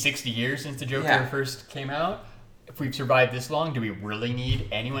 50, 60 years since the Joker first came out? If we've survived this long, do we really need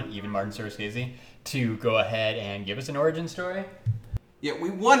anyone, even Martin Scorsese, to go ahead and give us an origin story? Yeah, we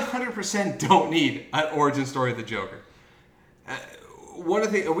 100% don't need an origin story of the Joker. One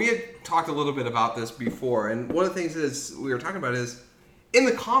of the things, we had talked a little bit about this before, and one of the things we were talking about is, in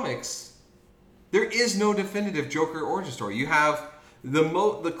the comics, there is no definitive Joker origin story. You have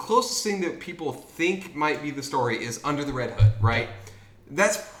the closest thing that people think might be the story is Under the Red Hood, right?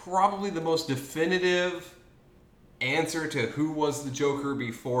 That's probably the most definitive answer to who was the Joker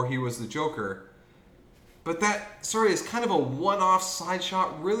before he was the Joker. But that story is kind of a one-off side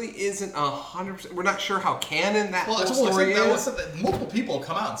shot. Really isn't 100%. We're not sure how canon that whole story is. Multiple people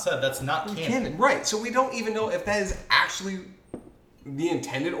come out and said that's not canon. Right. So we don't even know if that is actually the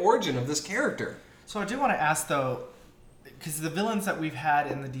intended origin of this character. So I do want to ask, though, because the villains that we've had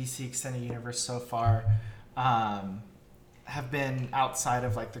in the DC Extended Universe so far have been outside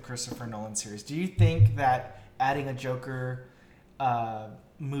of like the Christopher Nolan series. Do you think that adding a Joker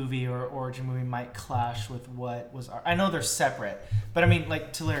movie or origin movie might clash with what was... I know they're separate, but I mean,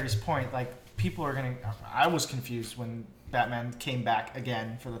 like, to Larry's point, like, people are going to... I was confused when Batman came back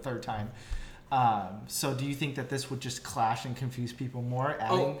again for the third time. So do you think that this would just clash and confuse people more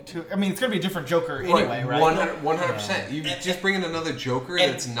adding to... I mean, it's going to be a different Joker anyway, right? 100%. You just bring in another Joker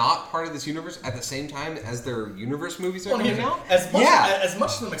that's not part of this universe at the same time as their universe movies are coming out? As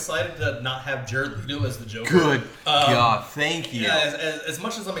much as I'm excited to not have Jared Leto as the Joker... Good God, thank you. As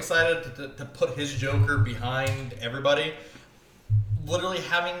much as I'm excited to put his Joker behind everybody, literally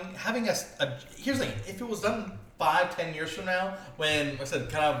having a... Here's the thing. If it was done 5-10 years from now, when, like I said,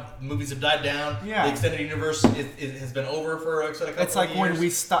 kind of movies have died down, the extended universe has been over for a couple of years. It's like when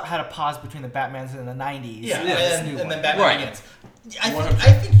we had a pause between the Batmans in the 90s. And then Batman Begins.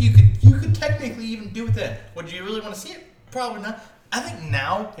 I think you could technically even do it then. Would you really want to see it? Probably not. I think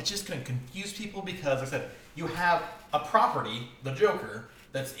now it's just going to confuse people because, like I said, you have a property, the Joker,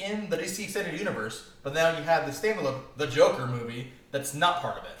 that's in the DC Extended Universe, but now you have the standalone, the Joker movie, that's not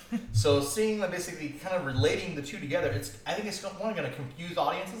part of it. So seeing them basically kind of relating the two together, I think it's going to confuse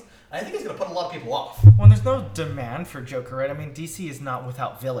audiences. I think it's going to put a lot of people off. Well, there's no demand for Joker, right? I mean, DC is not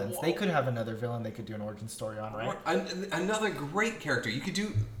without villains. They could have another villain they could do an origin story on, right? Another great character. You could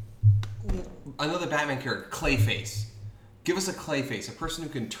do another Batman character, Clayface. Give us a Clayface, a person who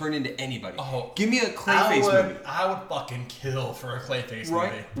can turn into anybody. Oh, give me a Clayface movie. I would fucking kill for a Clayface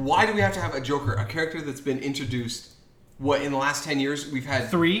movie. Why do we have to have a Joker, a character that's been introduced? What, in the last 10 years we've had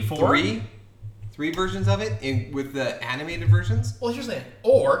three versions of it with the animated versions? Well, here's the thing.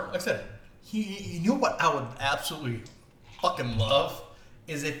 Or, like I said, you know what I would absolutely fucking love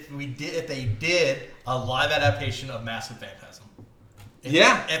is if they did a live adaptation of Massive Phantasm.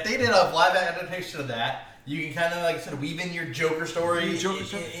 If they did a live adaptation of that, you can kind of, like I said, weave in your Joker story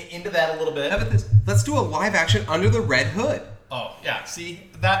into that a little bit. How about this? Let's do a live action Under the Red Hood. Oh, yeah. See?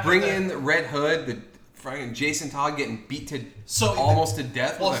 that. Bring in the Red Hood, the fucking Jason Todd getting beat to almost to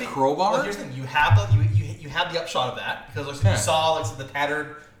death with a crowbar. Well, here's the thing: you have the upshot of that because you saw the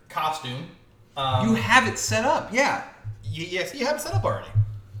tattered costume. You have it set up, yeah. Yes, you have it set up already.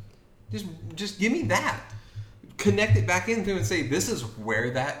 Just give me that. Connect it back into and say this is where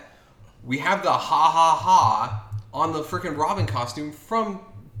we have the ha ha ha on the freaking Robin costume from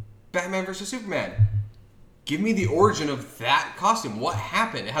Batman vs Superman. Give me the origin of that costume. What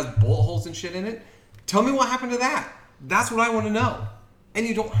happened? It has bullet holes and shit in it. Tell me what happened to that. That's what I want to know. And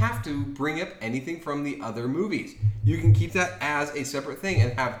you don't have to bring up anything from the other movies. You can keep that as a separate thing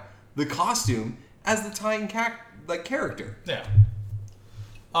and have the costume as the tying character. Yeah.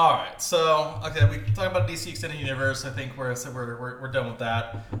 All right. So, okay, we talked about DC Extended Universe. I think we're done with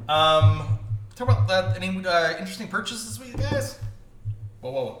that. Talk about that. Any interesting purchases this week, guys?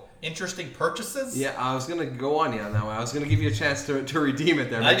 Whoa. Interesting purchases? Yeah, I was gonna go on you on that one. I was gonna give you a chance to redeem it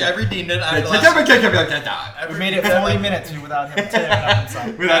there. I redeemed it. We made it 40 minutes without him tearing up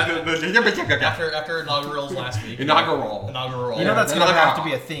inside. After inaugurals last week. Inaugural. You know that's gonna have to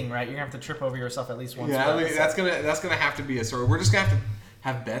be a thing, right? You're gonna have to trip over yourself at least once. Yeah, I mean, that's gonna have to be a story. We're just gonna have to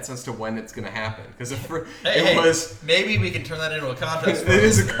have bets as to when it's gonna happen because maybe we can turn that into a contest. It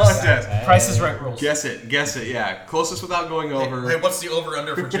is a contest. Price is Right rules. Guess it. Yeah, closest without going over. Hey, what's the over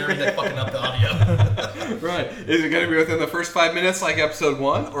under for Jeremy that fucking up the audio? Right. Is it gonna be within the first 5 minutes like episode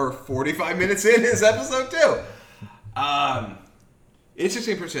 1, or 45 minutes in is episode 2?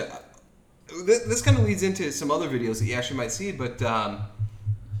 Interesting purchase. This kind of leads into some other videos that you actually might see, but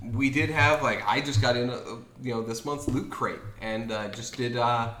we did have, I just got in, this month's Loot Crate, and just did,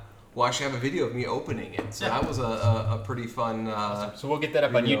 actually have a video of me opening it. So that was a pretty fun. So we'll get that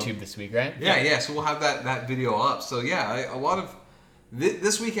up video. on YouTube this week, right? Yeah. So we'll have that video up. So yeah, a lot of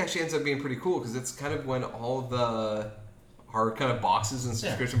this week actually ends up being pretty cool because it's kind of when all our kind of boxes and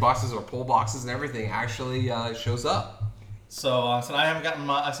subscription boxes or pull boxes and everything actually shows up. So I haven't gotten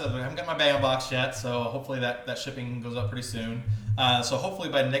my bang box yet. So hopefully that shipping goes up pretty soon. So hopefully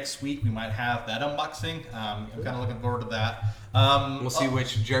by next week we might have that unboxing. I'm kind of looking forward to that. We'll see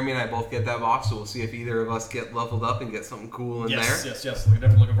which Jeremy and I both get that box. So we'll see if either of us get leveled up and get something cool in there. Yes. We're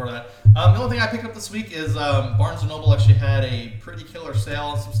definitely looking forward to that. The only thing I picked up this week is Barnes & Noble actually had a pretty killer sale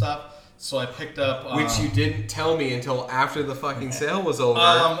on some stuff. So I picked up which you didn't tell me until after the fucking sale was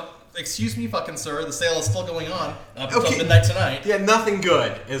over. Excuse me, fucking sir. The sale is still going on until midnight tonight. Yeah, nothing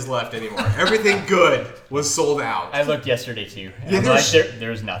good is left anymore. Everything good was sold out. I looked yesterday too. Yeah,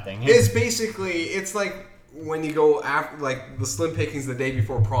 there's nothing. It's like when you go after the slim pickings the day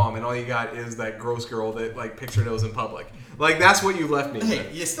before prom, and all you got is that gross girl that picks her nose in public. That's what you left me with. Hey,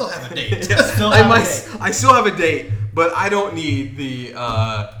 you still have a date. I still have a date, but I don't need the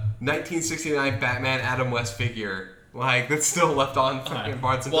 1969 Batman Adam West figure. That's still left on fucking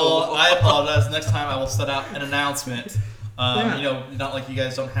Barnes & Noble. Well, I apologize. Next time I will set out an announcement. Not like you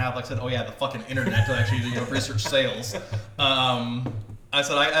guys don't have, the fucking internet to actually research sales. I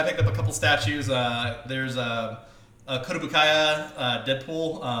said I picked up a couple statues. There's a Kodabukaya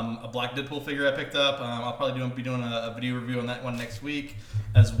Deadpool, a black Deadpool figure I picked up. I'll probably be doing a video review on that one next week,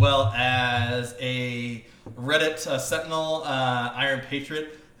 as well as a Reddit Sentinel Iron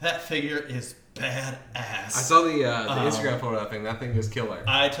Patriot. That figure is badass. I saw the Instagram photo of that thing. That thing is killer.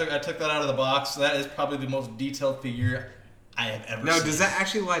 I took that out of the box. That is probably the most detailed figure I have ever seen. Now, does that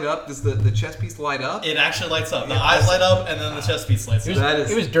actually light up? Does the chest piece light up? It actually lights up. The eyes light up, and then the chest piece lights up.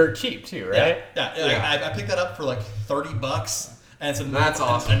 It was dirt cheap too, right? Yeah. I picked that up for $30, and that's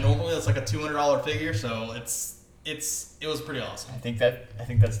awesome. And normally that's a $200 figure, so it was pretty awesome. I think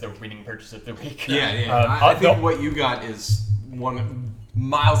that's the winning purchase of the week. Yeah. I think what you got is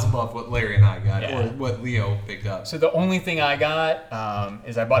miles above what Larry and I got, or what Leo picked up. So the only thing I got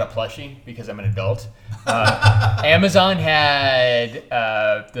is I bought a plushie because I'm an adult. Amazon had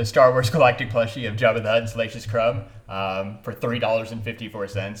the Star Wars Galactic plushie of Jabba the Hutt and Salacious Crumb for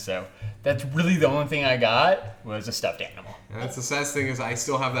 $3.54. So that's really the only thing I got was a stuffed animal. And that's the saddest thing is I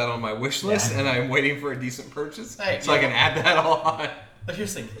still have that on my wish list, and I'm waiting for a decent purchase I can add that on. But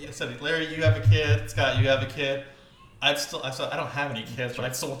here's the thing, so Larry, you have a kid. Scott, you have a kid. I don't have any kids, but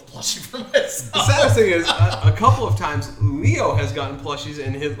I still want the plushie for myself. The saddest thing is, a couple of times, Leo has gotten plushies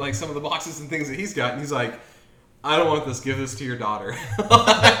in his some of the boxes and things that he's got, and he's like, "I don't want this. Give this to your daughter."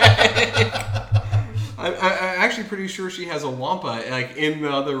 I'm actually pretty sure she has a Wampa in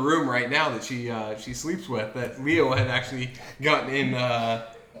the other room right now that she sleeps with. That Leo had actually gotten in.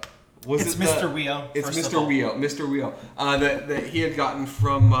 It's Mr. Weo. It's Mr. Weo. Mr. Weo. That he had gotten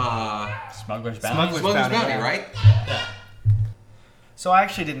from Smuggler's Bounty. Smuggler's Bounty, right? Yeah. So I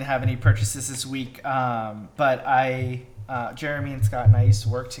actually didn't have any purchases this week, but Jeremy and Scott and I used to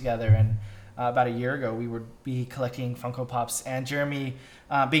work together, and about a year ago we would be collecting Funko Pops, and Jeremy,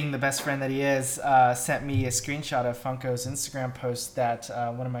 being the best friend that he is, sent me a screenshot of Funko's Instagram post that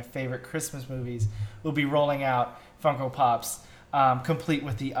one of my favorite Christmas movies will be rolling out Funko Pops. Complete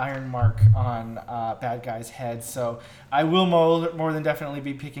with the iron mark on bad guy's head. So I will more than definitely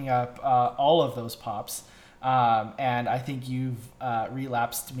be picking up all of those pops. And I think you've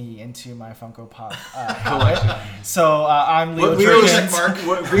relapsed me into my Funko Pop collection. So I'm Leo.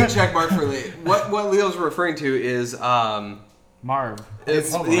 Green check mark for Leo. What Leo's referring to is Marv.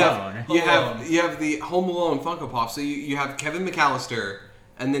 It's you have the Home Alone Funko Pop. So you have Kevin McAllister,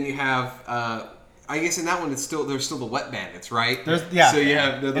 and then you have. I guess in that one, there's still the Wet Bandits, right? So you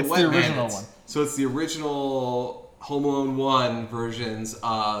have the Wet the original Bandits. one. So it's the original Home Alone 1 versions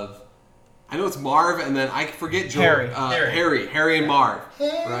of I know it's Marv, and then I forget Harry. Harry and Marv.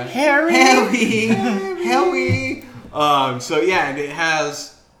 Right? Harry. Harry. So yeah, and it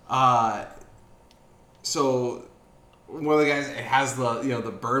has. So one of the guys, it has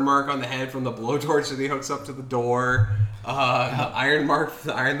the burn mark on the head from the blowtorch that he hooks up to the door. The iron mark,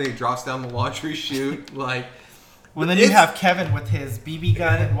 the iron that he drops down the laundry chute. Like. Well, then you have Kevin with his BB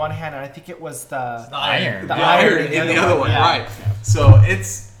gun in one hand, and I think it was the iron. The iron iron in the other one, yeah. right? So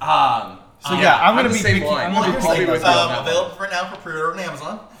it's So yeah, I'm gonna be same picking. line. I'm gonna be Here's the probably thing, with you on that available for now for pre-order on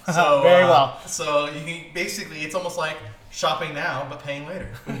Amazon. So Very well. So you can basically, it's almost like shopping now but paying later.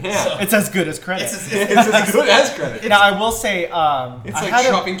 Yeah. So It's as good as credit. It's as good as credit. Now I will say, It's I like had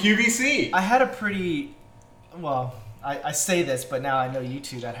shopping QVC. I had a pretty, well, I say this, but now I know you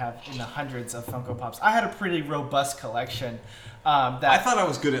two that have in the hundreds of Funko Pops. I had a pretty robust collection. That I thought I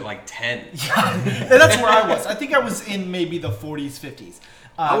was good at like 10. and that's where I was. I think I was in maybe the 40s, 50s.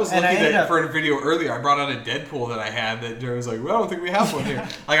 I was and looking ended at up- for a video earlier. I brought out a Deadpool that I had that Jerry was like, well, I don't think we have one here.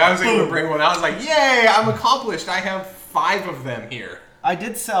 Like I was able to bring one out. I was like, yay, I'm accomplished. I have 5 of them here. I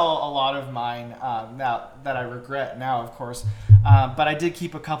did sell a lot of mine now that I regret now, of course. But I did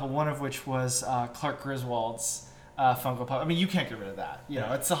keep a couple, one of which was Clark Griswold's Funko Pop. I mean, you can't get rid of that. You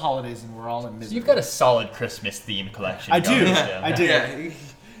know, it's the holidays and we're all in misery. So you've got a solid Christmas themed collection. I do. going I do. Yeah.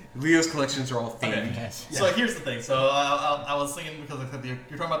 Leo's collections are all themed. Yes. So here's the thing. So I was thinking, because you're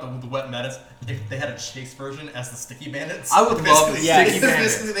talking about the wet menace. If they had a chase version as the sticky bandits, I would love the sticky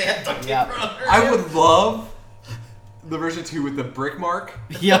bandits. Basically, they had duct tape Yeah. around her. I would love the version 2 with the brick mark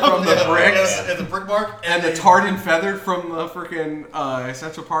Yeah. from the bricks. and the brick mark, And the tarred and feathered from the freaking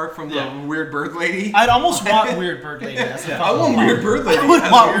Central Park from the Yeah. Weird Bird Lady. I'd almost want Weird Bird Lady. As a I Funko want Pop. Weird Bird Lady. I would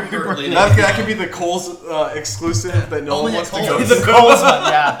as want a- Weird Bird Lady. that could be the Cole's exclusive that no Only one at wants to go Kohl's. to. The Coles one,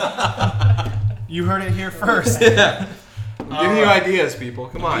 yeah. You heard it here first. Yeah. I'm giving you Alright. ideas, people.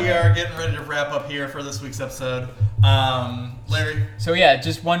 Come on. We are getting ready to wrap up here for this week's episode. Larry, So yeah,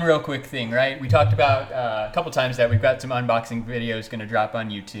 just one real quick thing, right? We talked about a couple times that we've got some unboxing videos going to drop on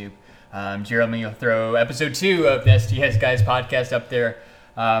YouTube. Jeremy will throw episode 2 of the STS Guys podcast up there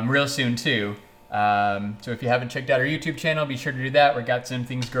real soon too. So if you haven't checked out our YouTube channel, be sure to do that. We've got some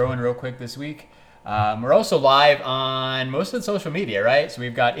things growing real quick this week. We're also live on most of the social media, right? So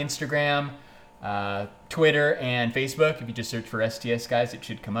we've got Instagram, Twitter, and Facebook. If you just search for STS Guys, it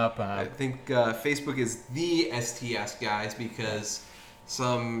should come up. I think Facebook is the STS Guys because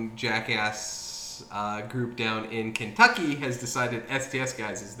some jackass group down in Kentucky has decided STS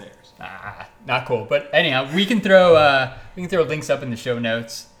Guys is theirs. Not cool. But anyhow, we can throw links up in the show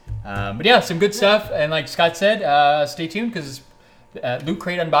notes. But yeah, some good stuff. And like Scott said, stay tuned because Loot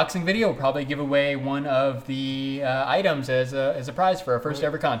Crate unboxing video will probably give away one of the items as a prize for our first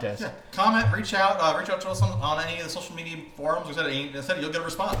ever contest. yeah, comment, reach out to us on any of the social media forums. We said you'll get a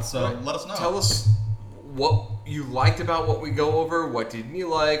response. So let us know. Tell us what you liked about what we go over. What didn't you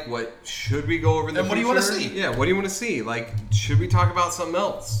like? What should we go over in the And what do you future? wanna see? Yeah, what do you want to see? Like, should we talk about something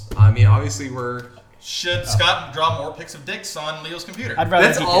else? I mean, obviously we're... Should Scott draw more pics of dicks on Leo's computer? I'd rather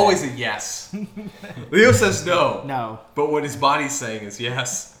That's keep always a yes. Leo says no. No. But what his body's saying is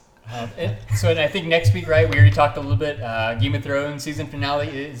yes. So I think next week, right, we already talked a little bit. Game of Thrones season finale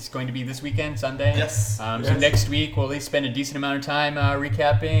is going to be this weekend, Sunday. Yes. So Yes. next week we'll at least spend a decent amount of time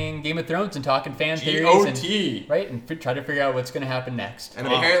recapping Game of Thrones and talking fan theories. And, GOT. right, and try to figure out what's going to happen next. And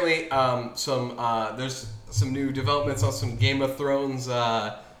apparently, there's some new developments on some Game of Thrones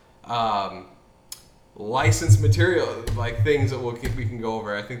licensed material, like things that we can go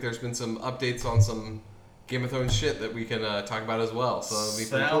over. I think there's been some updates on some Game of Thrones shit that we can talk about as well. So it'll be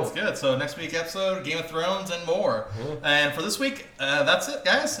pretty cool. Sounds good. So next week's episode, Game of Thrones and more. And for this week, that's it,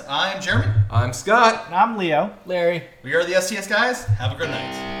 guys. I'm Jeremy. I'm Scott. And I'm Leo. Larry. We are the STS Guys. Have a good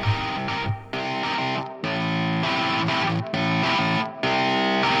night.